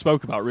anything we've just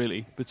spoke about,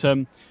 really. But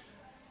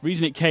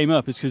reason it came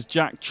up is because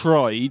Jack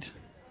tried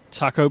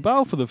Taco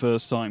Bell for the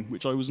first time,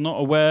 which I was not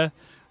aware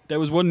there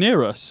was one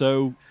near us.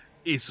 So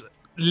it's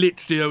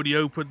literally only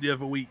opened the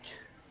other week.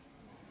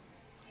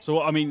 So,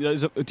 I mean,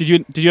 did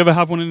you ever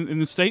have one in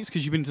the States?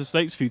 Because you've been to the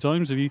States a few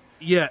times, have you?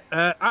 Yeah,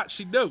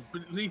 actually, no.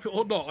 Believe it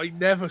or not, I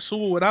never saw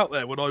one out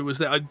there when I was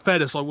there. In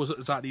fairness, I wasn't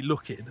exactly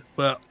looking,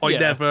 but I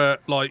never,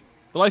 like...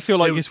 Well, I feel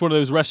like it's one of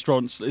those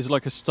restaurants, it's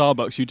like a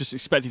Starbucks, you just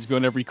expect it to be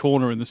on every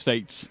corner in the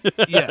States.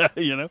 Yeah.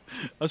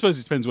 I suppose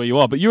it depends where you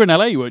are, but you're in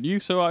LA, weren't you?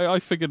 So I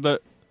figured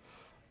that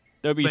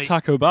there'd be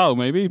Taco Bell,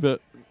 maybe,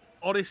 but...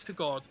 Honest to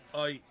God,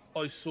 I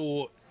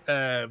saw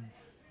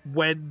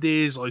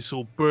Wendy's, I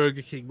saw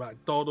Burger King,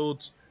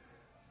 McDonald's,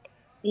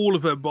 all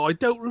of them, but I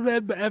don't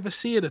remember ever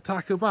seeing a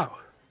Taco Bell.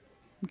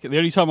 Okay, the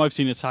only time I've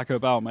seen a Taco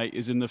Bell, mate,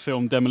 is in the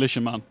film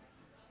Demolition Man.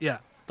 Yeah.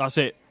 That's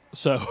it.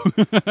 So,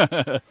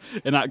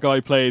 and that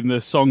guy playing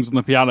the songs on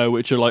the piano,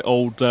 which are like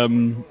old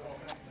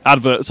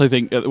adverts, I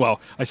think.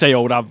 Well, I say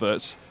old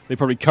adverts. They're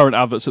probably current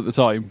adverts at the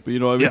time, but you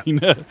know what I mean?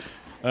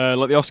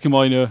 Like the Oscar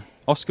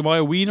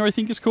Mayer Wiener, I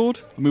think it's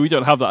called. I mean, we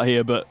don't have that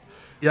here, but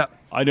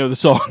I know the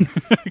song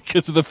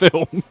because of the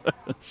film.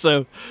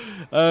 So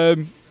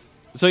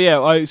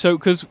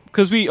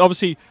because we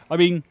obviously, I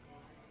mean,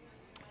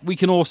 we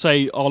can all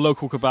say our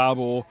local kebab,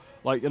 or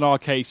like in our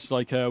case,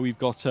 like we've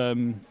got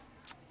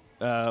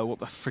what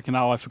the freaking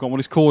hell, I forgot what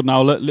it's called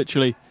now.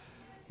 Literally,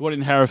 what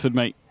in Hereford,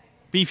 mate?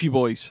 Beefy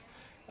Boys.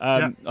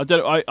 I'm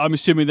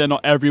assuming they're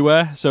not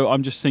everywhere, so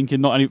I'm just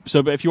thinking not any.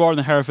 So, but if you are in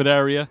the Hereford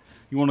area,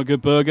 you want a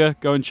good burger,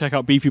 go and check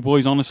out Beefy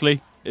Boys.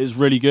 Honestly, it is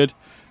really good.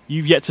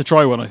 You've yet to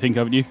try one, I think,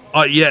 haven't you?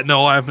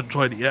 No, I haven't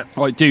tried it yet.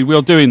 All right, dude,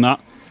 we're doing that.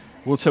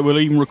 We'll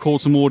even record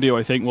some audio,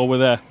 I think, while we're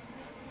there.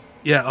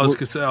 Yeah, I was going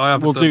to say, I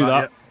haven't done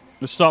that yet.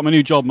 We'll start my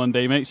new job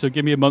Monday, mate, so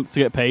give me a month to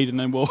get paid, and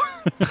then we'll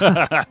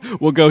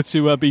we'll go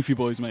to Beefy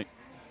Boys, mate.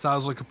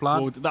 Sounds like a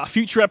plan. That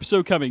future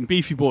episode coming,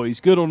 Beefy Boys,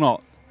 good or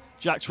not?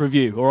 Jack's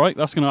review, all right?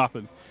 That's going to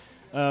happen.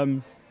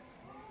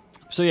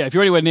 So, yeah, if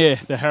you're anywhere near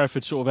the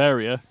Hereford sort of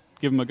area,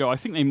 give them a go. I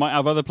think they might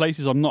have other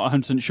places. I'm not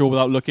 100% sure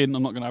without looking.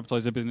 I'm not going to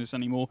advertise their business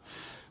anymore.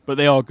 But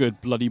they are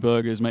good bloody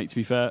burgers, mate, to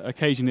be fair.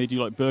 Occasionally they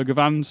do like burger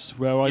vans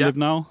where I live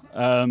now,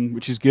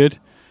 which is good.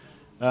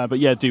 But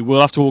yeah, dude,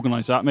 we'll have to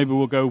organise that. Maybe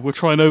we'll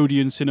try an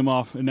Odeon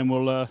cinema and then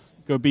we'll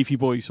go Beefy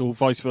Boys or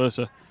vice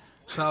versa.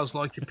 Sounds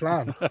like your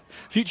plan.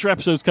 Future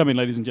episodes coming,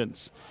 ladies and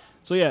gents.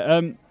 So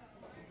yeah,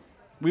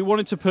 we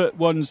wanted to put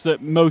ones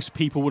that most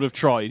people would have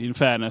tried, in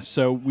fairness.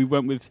 So we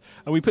went with,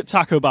 and we put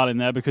Taco Bell in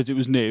there because it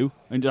was new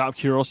and out of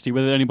curiosity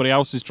whether anybody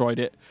else has tried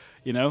it,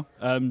 you know.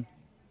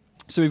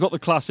 So we've got the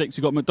classics.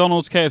 We've got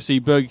McDonald's,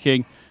 KFC, Burger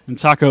King, and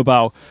Taco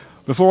Bell.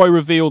 Before I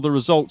reveal the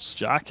results,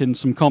 Jack, and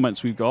some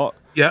comments we've got,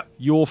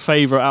 your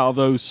favourite out of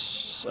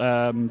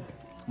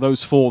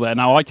those four there.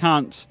 Now, I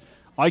can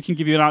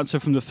give you an answer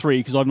from the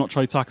three because I've not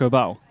tried Taco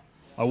Bell.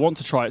 I want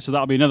to try it, so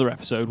that'll be another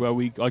episode where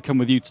I come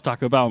with you to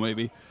Taco Bell,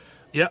 maybe.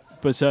 Yeah.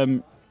 But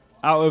out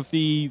of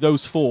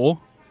those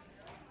four,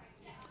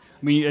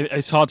 I mean,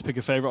 it's hard to pick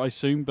a favourite, I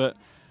assume, but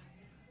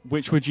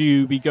which would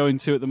you be going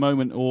to at the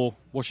moment, or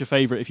what's your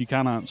favourite if you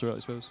can answer it, I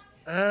suppose?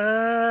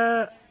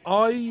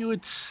 I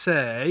would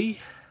say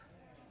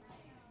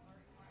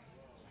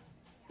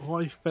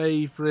my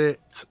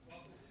favourite,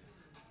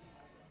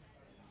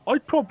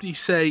 I'd probably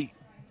say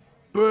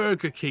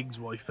Burger King's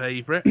my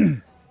favourite.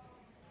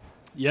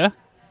 Yeah?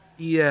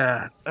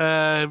 Yeah.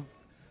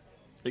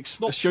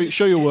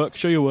 Show your work.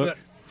 Show your work.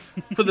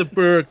 For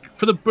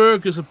the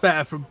burgers are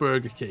better from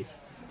Burger King.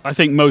 I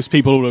think most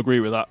people will agree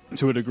with that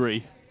to a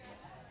degree.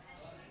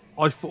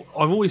 I've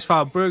always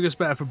found burgers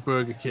better from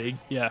Burger King.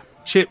 Yeah.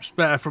 Chips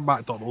better from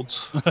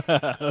McDonald's.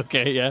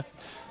 Okay, yeah.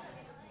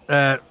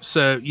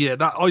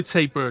 I'd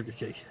say Burger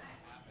King.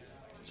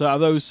 So out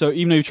of those,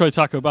 even though you tried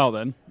Taco Bell,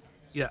 then.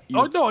 Yeah.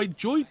 Oh no, I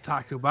enjoyed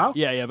Taco Bell.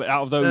 Yeah, but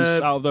out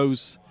of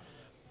those,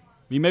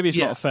 I mean, maybe it's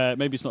not fair.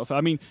 Maybe it's not fair.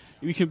 I mean,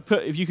 if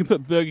you can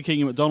put Burger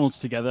King and McDonald's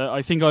together,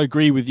 I think I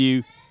agree with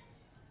you.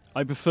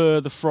 I prefer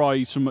the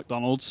fries from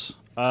McDonald's.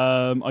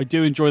 I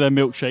do enjoy their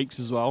milkshakes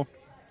as well.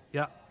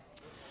 Yeah.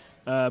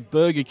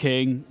 Burger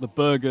King, the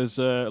burgers,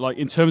 like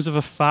in terms of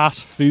a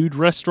fast food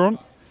restaurant,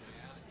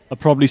 are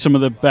probably some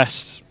of the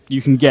best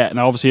you can get.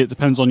 Now, obviously, it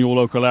depends on your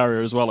local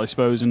area as well, I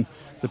suppose, and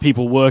the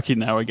people working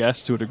there, I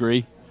guess, to a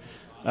degree.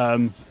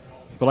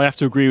 But I have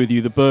to agree with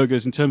you. The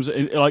burgers, in terms of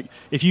like,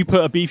 if you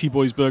put a Beefy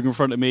Boys burger in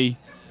front of me,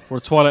 or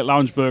a Twilight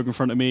Lounge burger in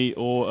front of me,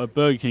 or a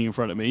Burger King in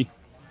front of me,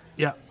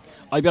 yeah,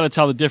 I'd be able to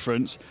tell the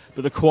difference.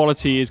 But the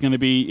quality is going to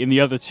be in the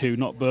other two,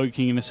 not Burger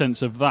King in the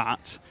sense of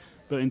that.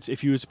 But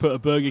if you were to put a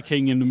Burger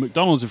King and a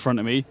McDonald's in front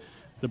of me,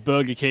 the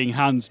Burger King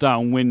hands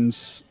down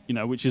wins.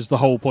 Which is the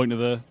whole point of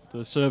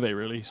the survey,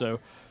 really. So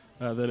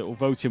the little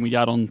voting we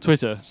had on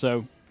Twitter.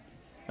 So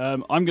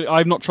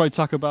I've not tried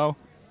Taco Bell.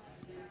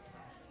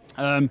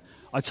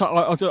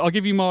 I'll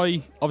give you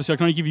my. Obviously, I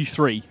can only give you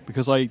 3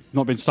 because I've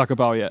not been to Taco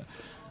Bell yet.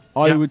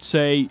 I would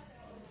say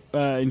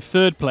in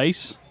third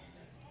place.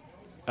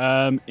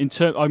 I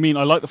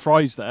like the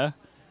fries there,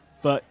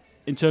 but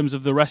in terms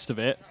of the rest of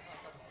it,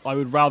 I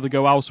would rather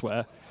go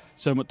elsewhere.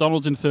 So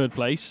McDonald's in third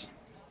place.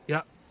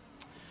 Yeah.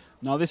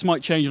 Now this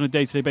might change on a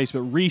day-to-day basis,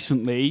 but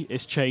recently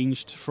it's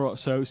changed.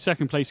 So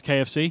second place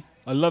KFC.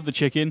 I love the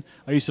chicken.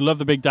 I used to love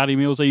the Big Daddy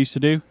meals I used to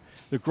do.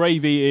 The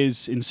gravy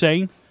is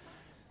insane.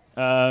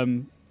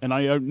 And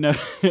I don't know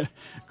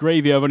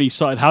gravy I've only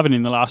started having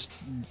in the last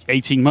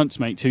 18 months,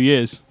 mate. 2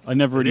 years. I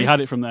never really had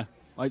it from there.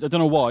 I don't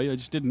know why. I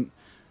just didn't.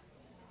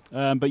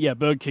 But yeah,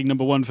 Burger King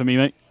number 1 for me,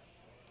 mate.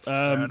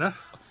 Fair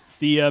enough.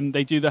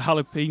 They do the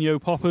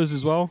jalapeno poppers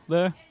as well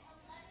there.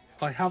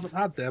 I haven't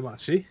had them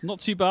actually.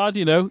 Not too bad,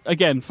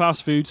 Again,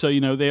 fast food, so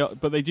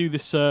they do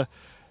this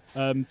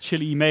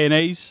chili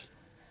mayonnaise.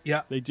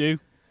 Yeah, they do.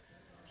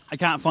 I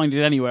can't find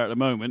it anywhere at the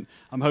moment.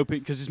 I'm hoping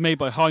because it's made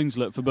by Heinz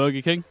for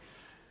Burger King.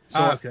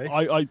 So okay.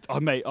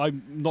 Mate,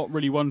 I'm not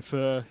really one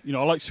for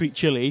I like sweet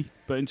chili,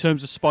 but in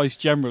terms of spice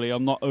generally,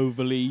 I'm not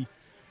overly.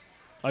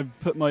 I've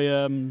put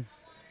my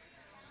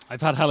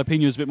I've had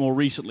jalapenos a bit more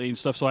recently and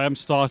stuff, so I am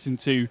starting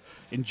to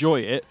enjoy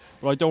it.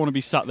 But I don't want to be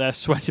sat there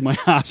sweating my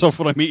ass off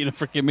when I'm eating a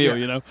freaking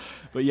meal,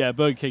 But yeah,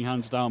 Burger King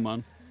hands down,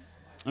 man.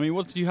 I mean,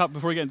 what did you have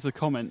before we get into the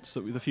comments?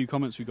 The few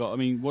comments we got. I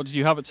mean, what did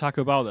you have at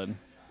Taco Bell then?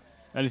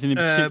 Anything in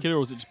particular, or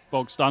was it just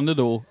bog standard?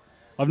 Or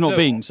I've not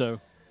been, so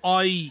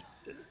I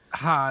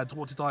had.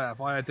 What did I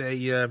have? I had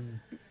a. I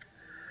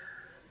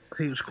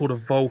think it was called a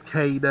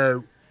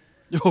volcano.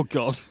 Oh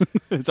God,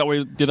 is that what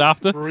you did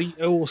after?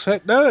 Burrito or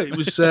something? No, it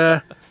was.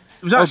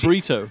 It was actually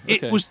burrito.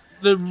 Okay. It was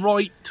the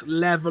right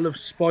level of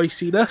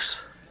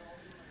spiciness.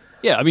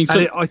 Yeah, I mean,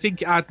 I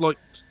think it had like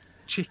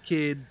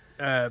chicken,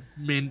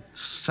 mince,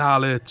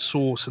 salad,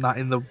 sauce, and that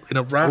in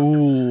a wrap.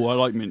 Ooh, I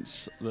like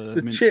mince. The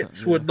mince,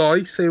 chips were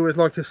nice. They were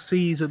like a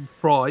seasoned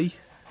fry.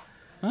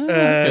 Oh,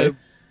 okay.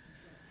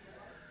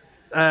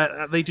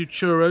 They do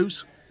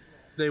churros.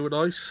 They were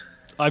nice.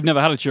 I've never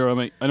had a churro,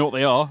 mate. I know what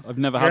they are. I've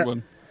never had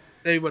one.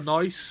 They were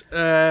nice.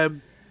 They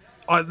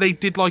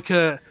did like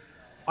a.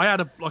 I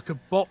had a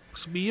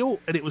box meal,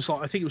 and it was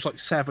I think it was like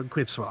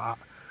 £7 for that,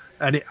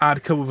 and it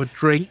had come with a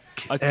drink,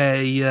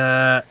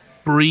 a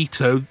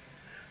burrito,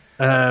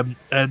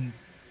 and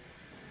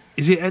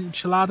is it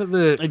enchilada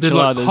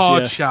the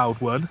hard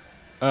shelled one?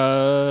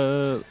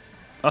 I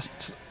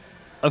thought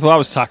that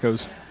was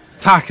tacos.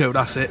 Taco,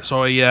 that's it.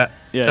 Sorry,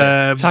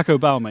 yeah. Taco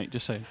Bell, mate.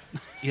 Just saying.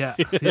 Yeah,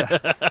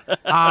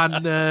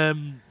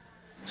 and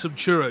some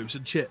churros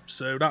and chips.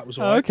 So that was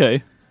all right.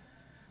 Okay.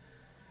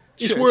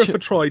 It's worth a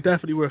try,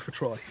 definitely worth a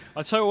try.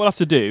 I'll tell you what we'll have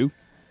to do.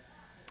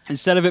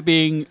 Instead of it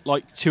being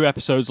like 2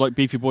 episodes like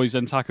Beefy Boys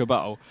and Taco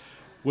Bell,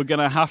 we're going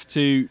to have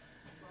to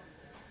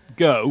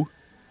go,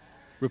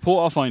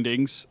 report our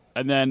findings,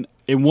 and then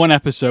in 1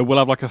 episode we'll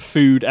have like a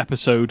food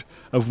episode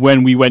of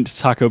when we went to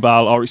Taco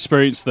Bell, our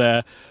experience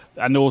there,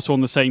 and also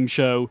on the same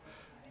show,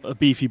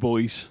 Beefy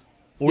Boys.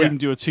 Or even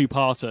do a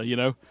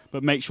 2-parter,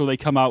 but make sure they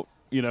come out,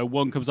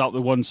 one comes out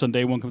the one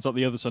Sunday, one comes out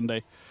the other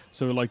Sunday.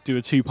 So we'll do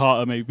a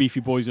 2-parter, maybe Beefy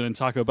Boys and then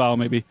Taco Bell,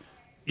 maybe.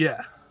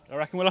 Yeah. I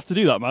reckon we'll have to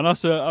do that, man.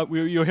 That's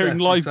you're hearing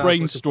live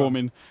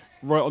brainstorming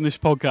right on this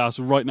podcast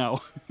right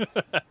now.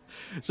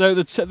 So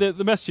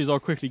the messages I'll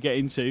quickly get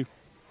into.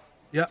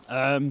 Yeah.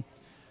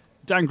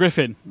 Dan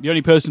Griffin, the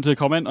only person to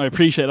comment. I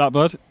appreciate that,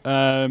 bud.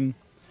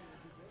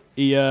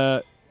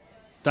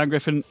 Dan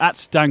Griffin,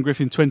 at Dan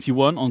Griffin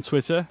 21 on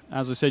Twitter.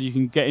 As I said, you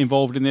can get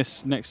involved in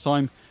this next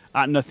time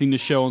at Nothingness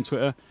Show on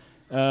Twitter.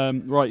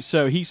 Right,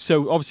 so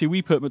obviously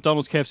we put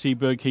McDonald's, KFC,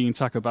 Burger King, and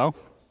Taco Bell.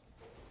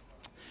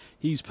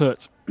 He's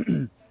put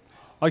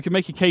I can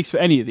make a case for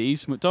any of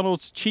these.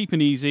 McDonald's, cheap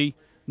and easy,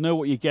 know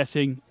what you're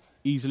getting,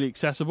 easily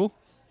accessible.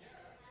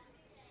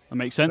 That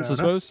makes sense, I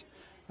suppose.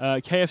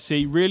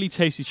 KFC, really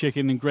tasty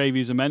chicken and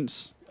gravy is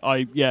immense.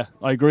 I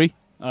agree.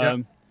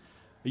 Do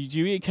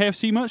you eat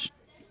KFC much?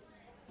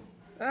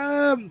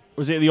 Or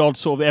is it the odd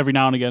sort of every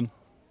now and again?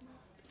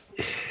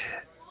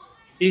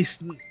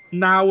 It's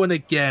now and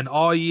again.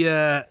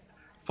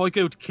 If I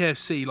go to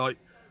KFC, like,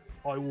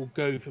 I will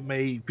go for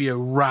maybe a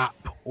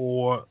wrap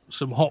or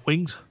some hot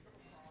wings.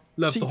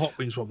 Love the hot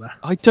wings from there.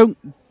 I don't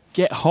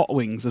get hot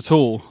wings at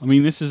all. I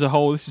mean, this is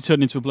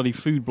turned into a bloody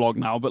food blog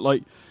now, but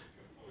like,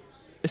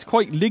 it's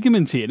quite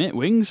ligamenty in it,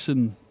 wings,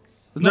 and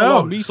there's not a lot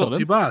of meat it's not on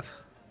them. too bad.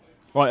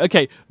 Right,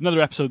 okay, another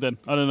episode then.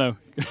 I don't know.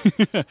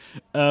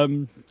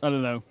 I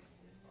don't know.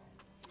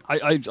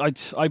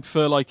 I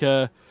prefer like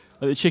the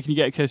chicken you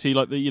get at KFC,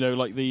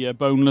 like the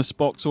boneless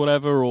box or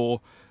whatever, or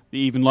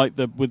even like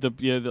the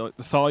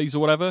thighs or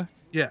whatever.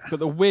 Yeah. But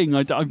the wing,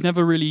 I've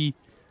never really.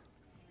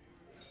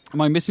 Am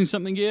I missing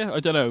something here?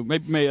 I don't know.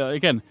 Maybe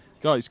again,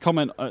 guys,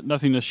 comment at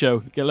Nothingness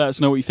Show. Let us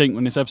know what you think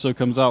when this episode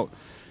comes out.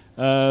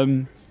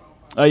 So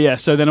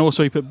then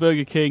also he put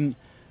Burger King,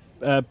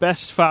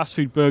 best fast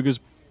food burgers,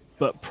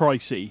 but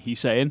pricey.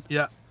 He's saying.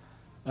 Yeah.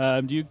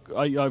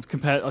 I've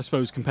compared, I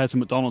suppose, compared to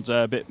McDonald's,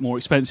 they're a bit more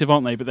expensive,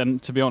 aren't they? But then,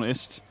 to be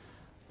honest,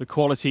 the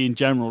quality in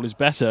general is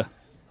better.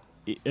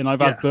 And I've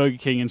had Burger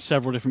King in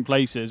several different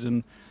places,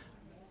 and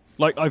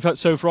like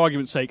so for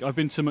argument's sake, I've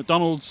been to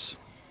McDonald's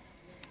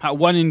at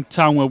one in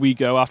town where we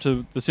go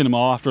after the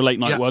cinema, after a late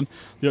night one,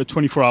 the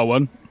 24-hour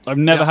one. I've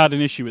never had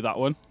an issue with that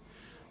one,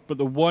 but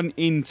the one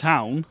in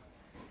town,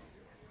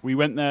 we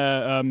went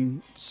there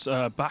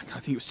back, I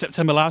think it was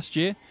September last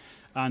year,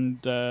 and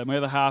my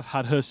other half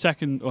had her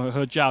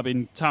jab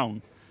in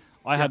town.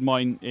 I had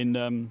mine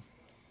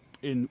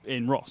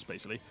in Ross,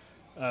 basically.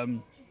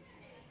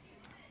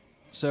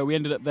 So we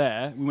ended up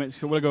there. We went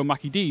to go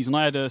Mackie D's, and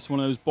I had one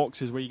of those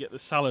boxes where you get the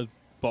salad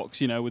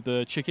box, with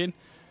the chicken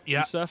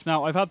and stuff.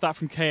 Now, I've had that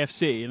from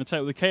KFC, and I tell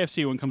you, the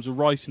KFC one comes with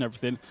rice and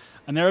everything,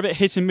 and they're a bit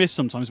hit and miss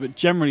sometimes, but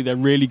generally they're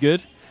really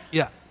good.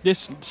 Yeah.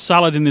 This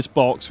salad in this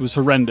box was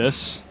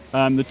horrendous.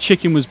 The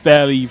chicken was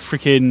barely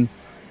freaking...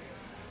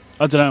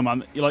 I don't know,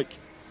 man.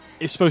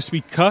 It's supposed to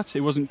be cut.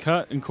 It wasn't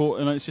cut and caught,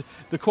 and it's just,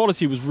 the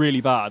quality was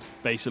really bad.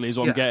 Basically, is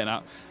what I'm getting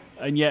at.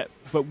 And yet,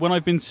 but when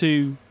I've been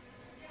to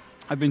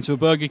a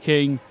Burger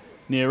King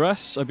near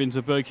us. I've been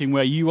to Burger King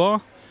where you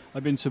are.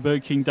 I've been to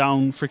Burger King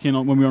down freaking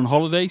when we were on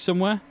holiday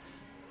somewhere.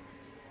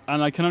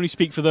 And I can only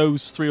speak for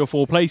those 3 or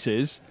 4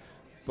 places,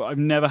 but I've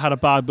never had a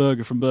bad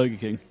burger from Burger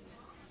King,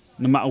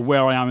 no matter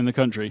where I am in the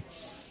country.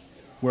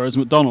 Whereas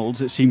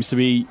McDonald's, it seems to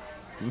be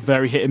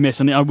very hit and miss.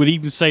 And I would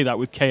even say that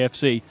with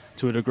KFC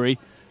to a degree.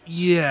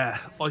 Yeah,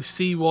 I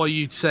see why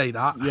you'd say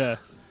that. Yeah.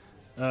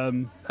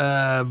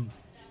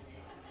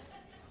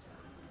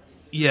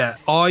 Yeah,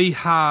 I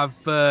have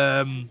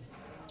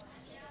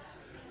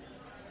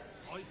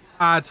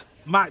had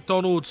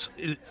McDonald's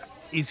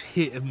is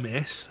hit and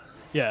miss.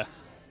 Yeah.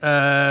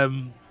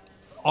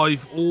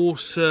 I've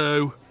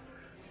also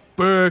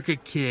Burger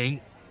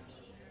King.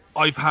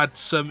 I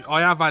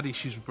have had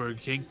issues with Burger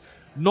King,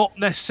 not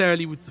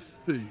necessarily with the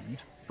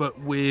food, but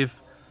with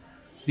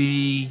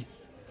the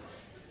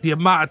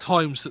amount of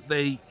times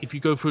that if you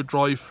go for a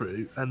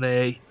drive-through and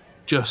they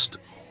just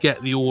get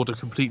the order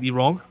completely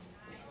wrong.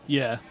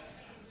 Yeah.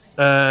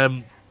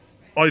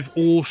 I've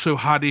also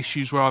had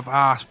issues where I've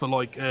asked for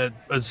like a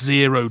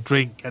 0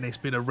 drink and it's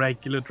been a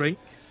regular drink.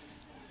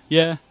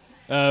 Yeah.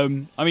 I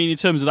mean, in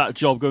terms of that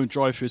job, going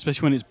drive-through,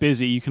 especially when it's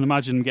busy, you can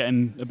imagine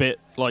getting a bit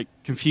like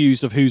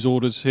confused of whose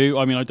orders who.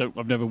 I mean,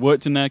 I've never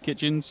worked in their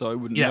kitchen, so I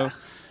wouldn't know.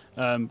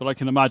 But I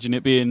can imagine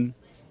it being.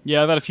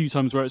 Yeah, I've had a few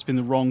times where it's been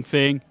the wrong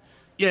thing.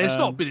 Yeah, it's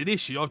not been an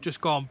issue. I've just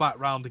gone back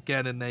round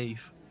again and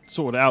they've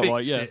sorted it out,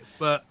 fixed it.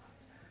 But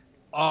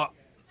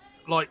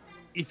like,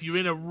 if you're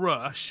in a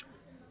rush,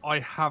 I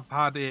have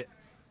had it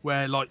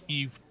where like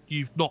you've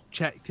not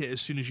checked it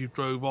as soon as you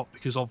drove up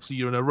because obviously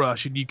you're in a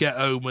rush and you get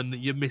home and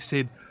you're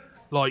missing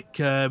like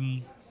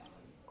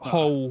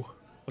whole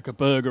like a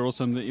burger or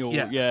something.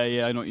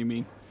 Yeah, I know what you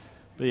mean.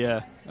 But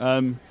yeah,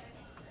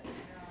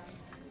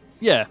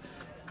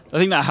 I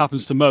think that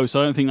happens to most.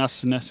 I don't think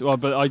that's necessary. Well,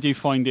 but I do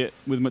find it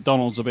with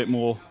McDonald's a bit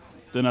more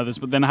than others.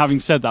 But then having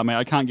said that, mate,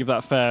 I can't give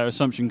that fair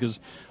assumption because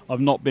I've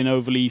not been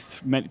overly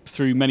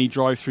through many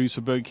drive-thrus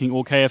for Burger King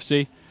or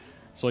KFC,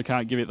 so I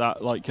can't give it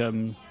that like.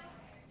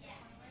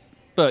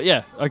 But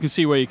yeah, I can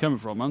see where you're coming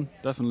from, man.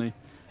 Definitely.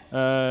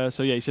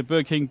 So yeah, he said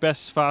Burger King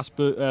best fast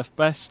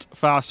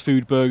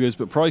food burgers,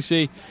 but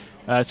pricey.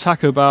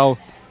 Taco Bell,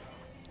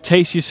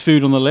 tastiest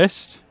food on the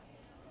list.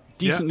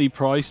 Decently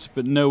priced,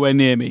 but nowhere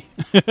near me.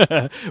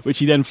 Which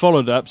he then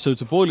followed up. So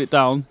to boil it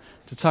down,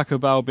 to Taco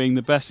Bell being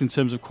the best in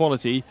terms of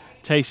quality,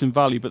 taste and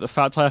value, but the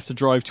fact I have to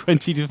drive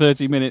 20 to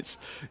 30 minutes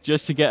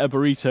just to get a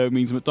burrito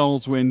means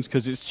McDonald's wins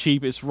because it's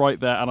cheap, it's right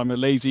there, and I'm a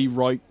lazy,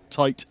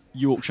 tight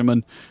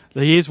Yorkshireman.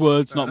 His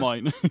words, not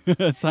mine.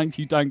 Thank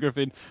you, Dan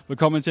Griffin, for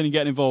commenting and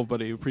getting involved,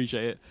 buddy.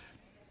 Appreciate it.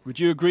 Would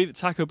you agree that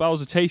Taco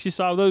Bell's the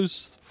tastiest out of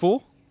those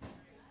 4?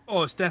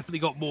 Oh, it's definitely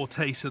got more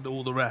taste than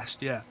all the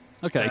rest. Yeah.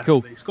 Okay,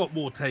 Definitely. cool. It's got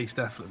more taste,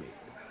 definitely.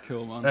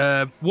 Cool,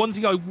 man. One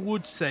thing I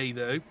would say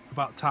though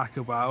about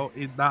Taco Bell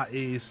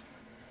is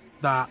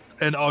that,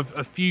 and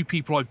a few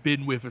people I've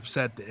been with have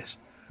said this.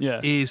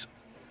 Yeah. Is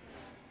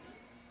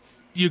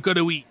you're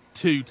gonna eat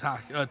two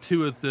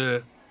of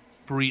the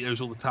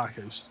burritos or the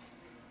tacos.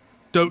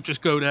 Don't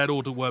just go there and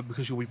order one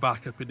because you'll be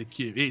back up in the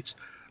queue. It's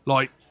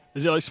like,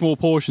 is it like small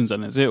portions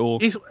then? Is it or?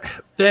 It's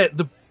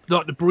the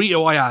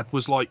burrito I had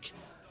was like,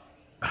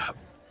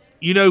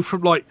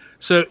 from like,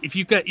 so if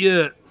you get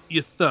your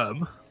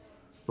thumb,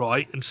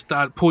 right, and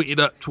stand pointed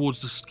up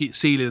towards the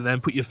ceiling and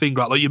then put your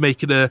finger out like you're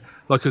making a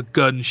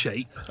gun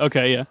shape.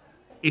 Okay, yeah.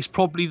 It's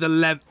probably the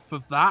length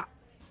of that,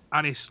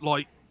 and it's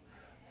like,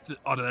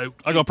 I don't know.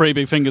 I got pretty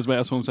big fingers, mate.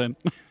 That's what I'm saying.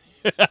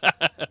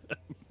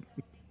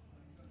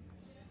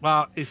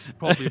 Well, it's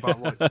probably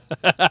about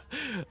right.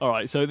 All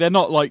right, so they're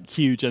not like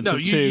huge. And no, so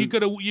you're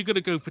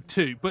gonna go for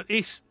two, but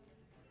that's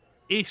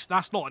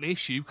not an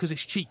issue because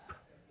it's cheap.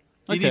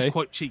 It is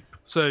quite cheap.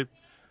 So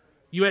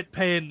you ain't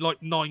paying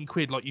like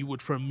 £9 like you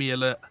would for a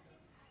meal at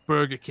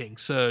Burger King.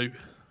 So,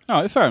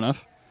 all right, fair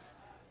enough.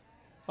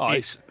 All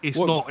right.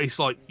 It's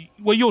like,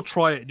 well, you'll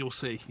try it and you'll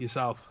see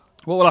yourself.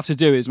 What we'll have to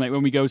do is, mate,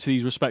 when we go to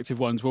these respective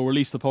ones, we'll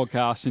release the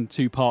podcast in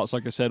 2 parts,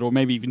 like I said, or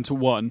maybe even to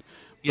 1.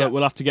 Yeah. But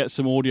we'll have to get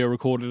some audio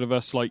recorded of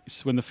us, like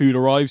when the food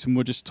arrives, and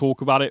we'll just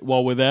talk about it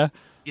while we're there.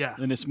 Yeah.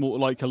 And it's more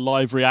like a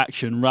live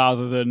reaction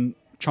rather than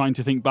trying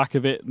to think back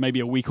of it maybe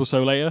a week or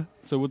so later.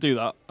 So we'll do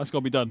that. That's got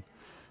to be done.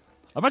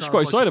 I'm actually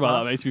quite excited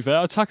about that, mate, to be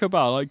fair. Taco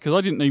Bell, because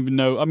I didn't even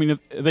know. I mean,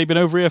 have they been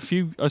over here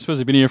I suppose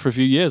they've been here for a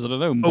few years. I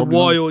don't know. A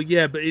while,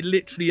 yeah, but it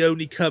literally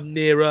only come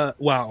near,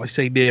 well, I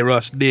say near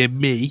us, near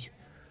me,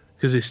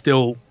 because it's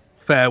still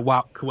fair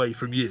whack away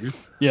from you.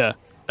 Yeah.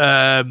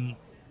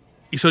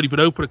 It's only been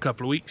open a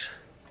couple of weeks.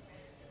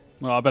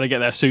 Well, I better get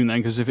there soon then,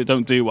 because if it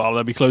don't do well,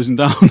 they'll be closing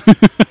down.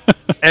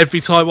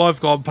 Every time I've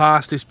gone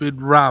past, it's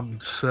been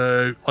rammed,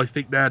 so I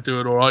think they're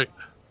doing all right.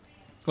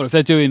 Well, if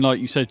they're doing, like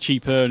you said,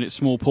 cheaper and it's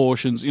small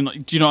portions, do you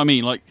know what I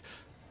mean? Like,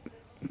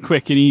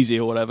 quick and easy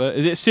or whatever.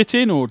 Is it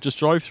sit-in or just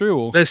drive-through?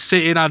 Or? There's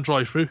sit-in and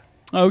drive-through.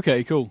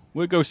 Okay, cool.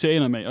 We'll go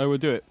sit-in, mate. I will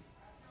do it.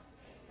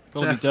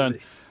 Got to be done.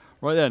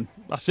 Right then.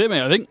 That's it,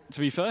 mate, I think, to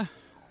be fair.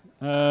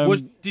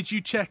 Did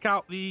you check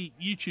out the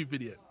YouTube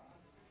video?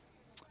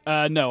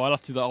 No, I'll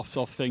have to do that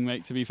off thing,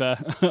 mate, to be fair,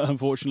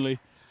 unfortunately.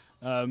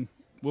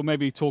 We'll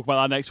maybe talk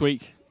about that next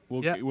week.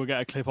 We'll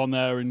get a clip on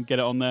there and get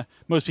it on there.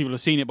 Most people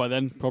have seen it by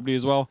then, probably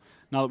as well,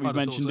 now that we've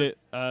mentioned it.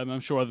 I'm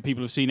sure other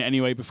people have seen it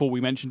anyway before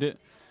we mentioned it.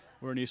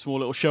 We're only a small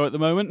little show at the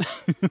moment,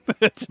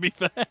 to be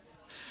fair.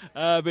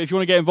 But if you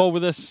want to get involved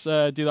with us,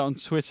 do that on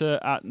Twitter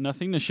at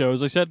Nothingness Show,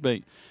 as I said,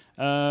 mate.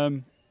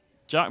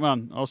 Jack,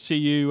 man, I'll see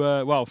you,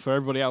 for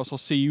everybody else, I'll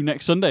see you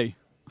next Sunday.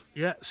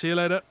 Yeah, see you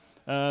later.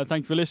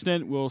 Thank you for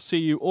listening. We'll see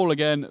you all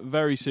again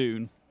very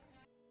soon.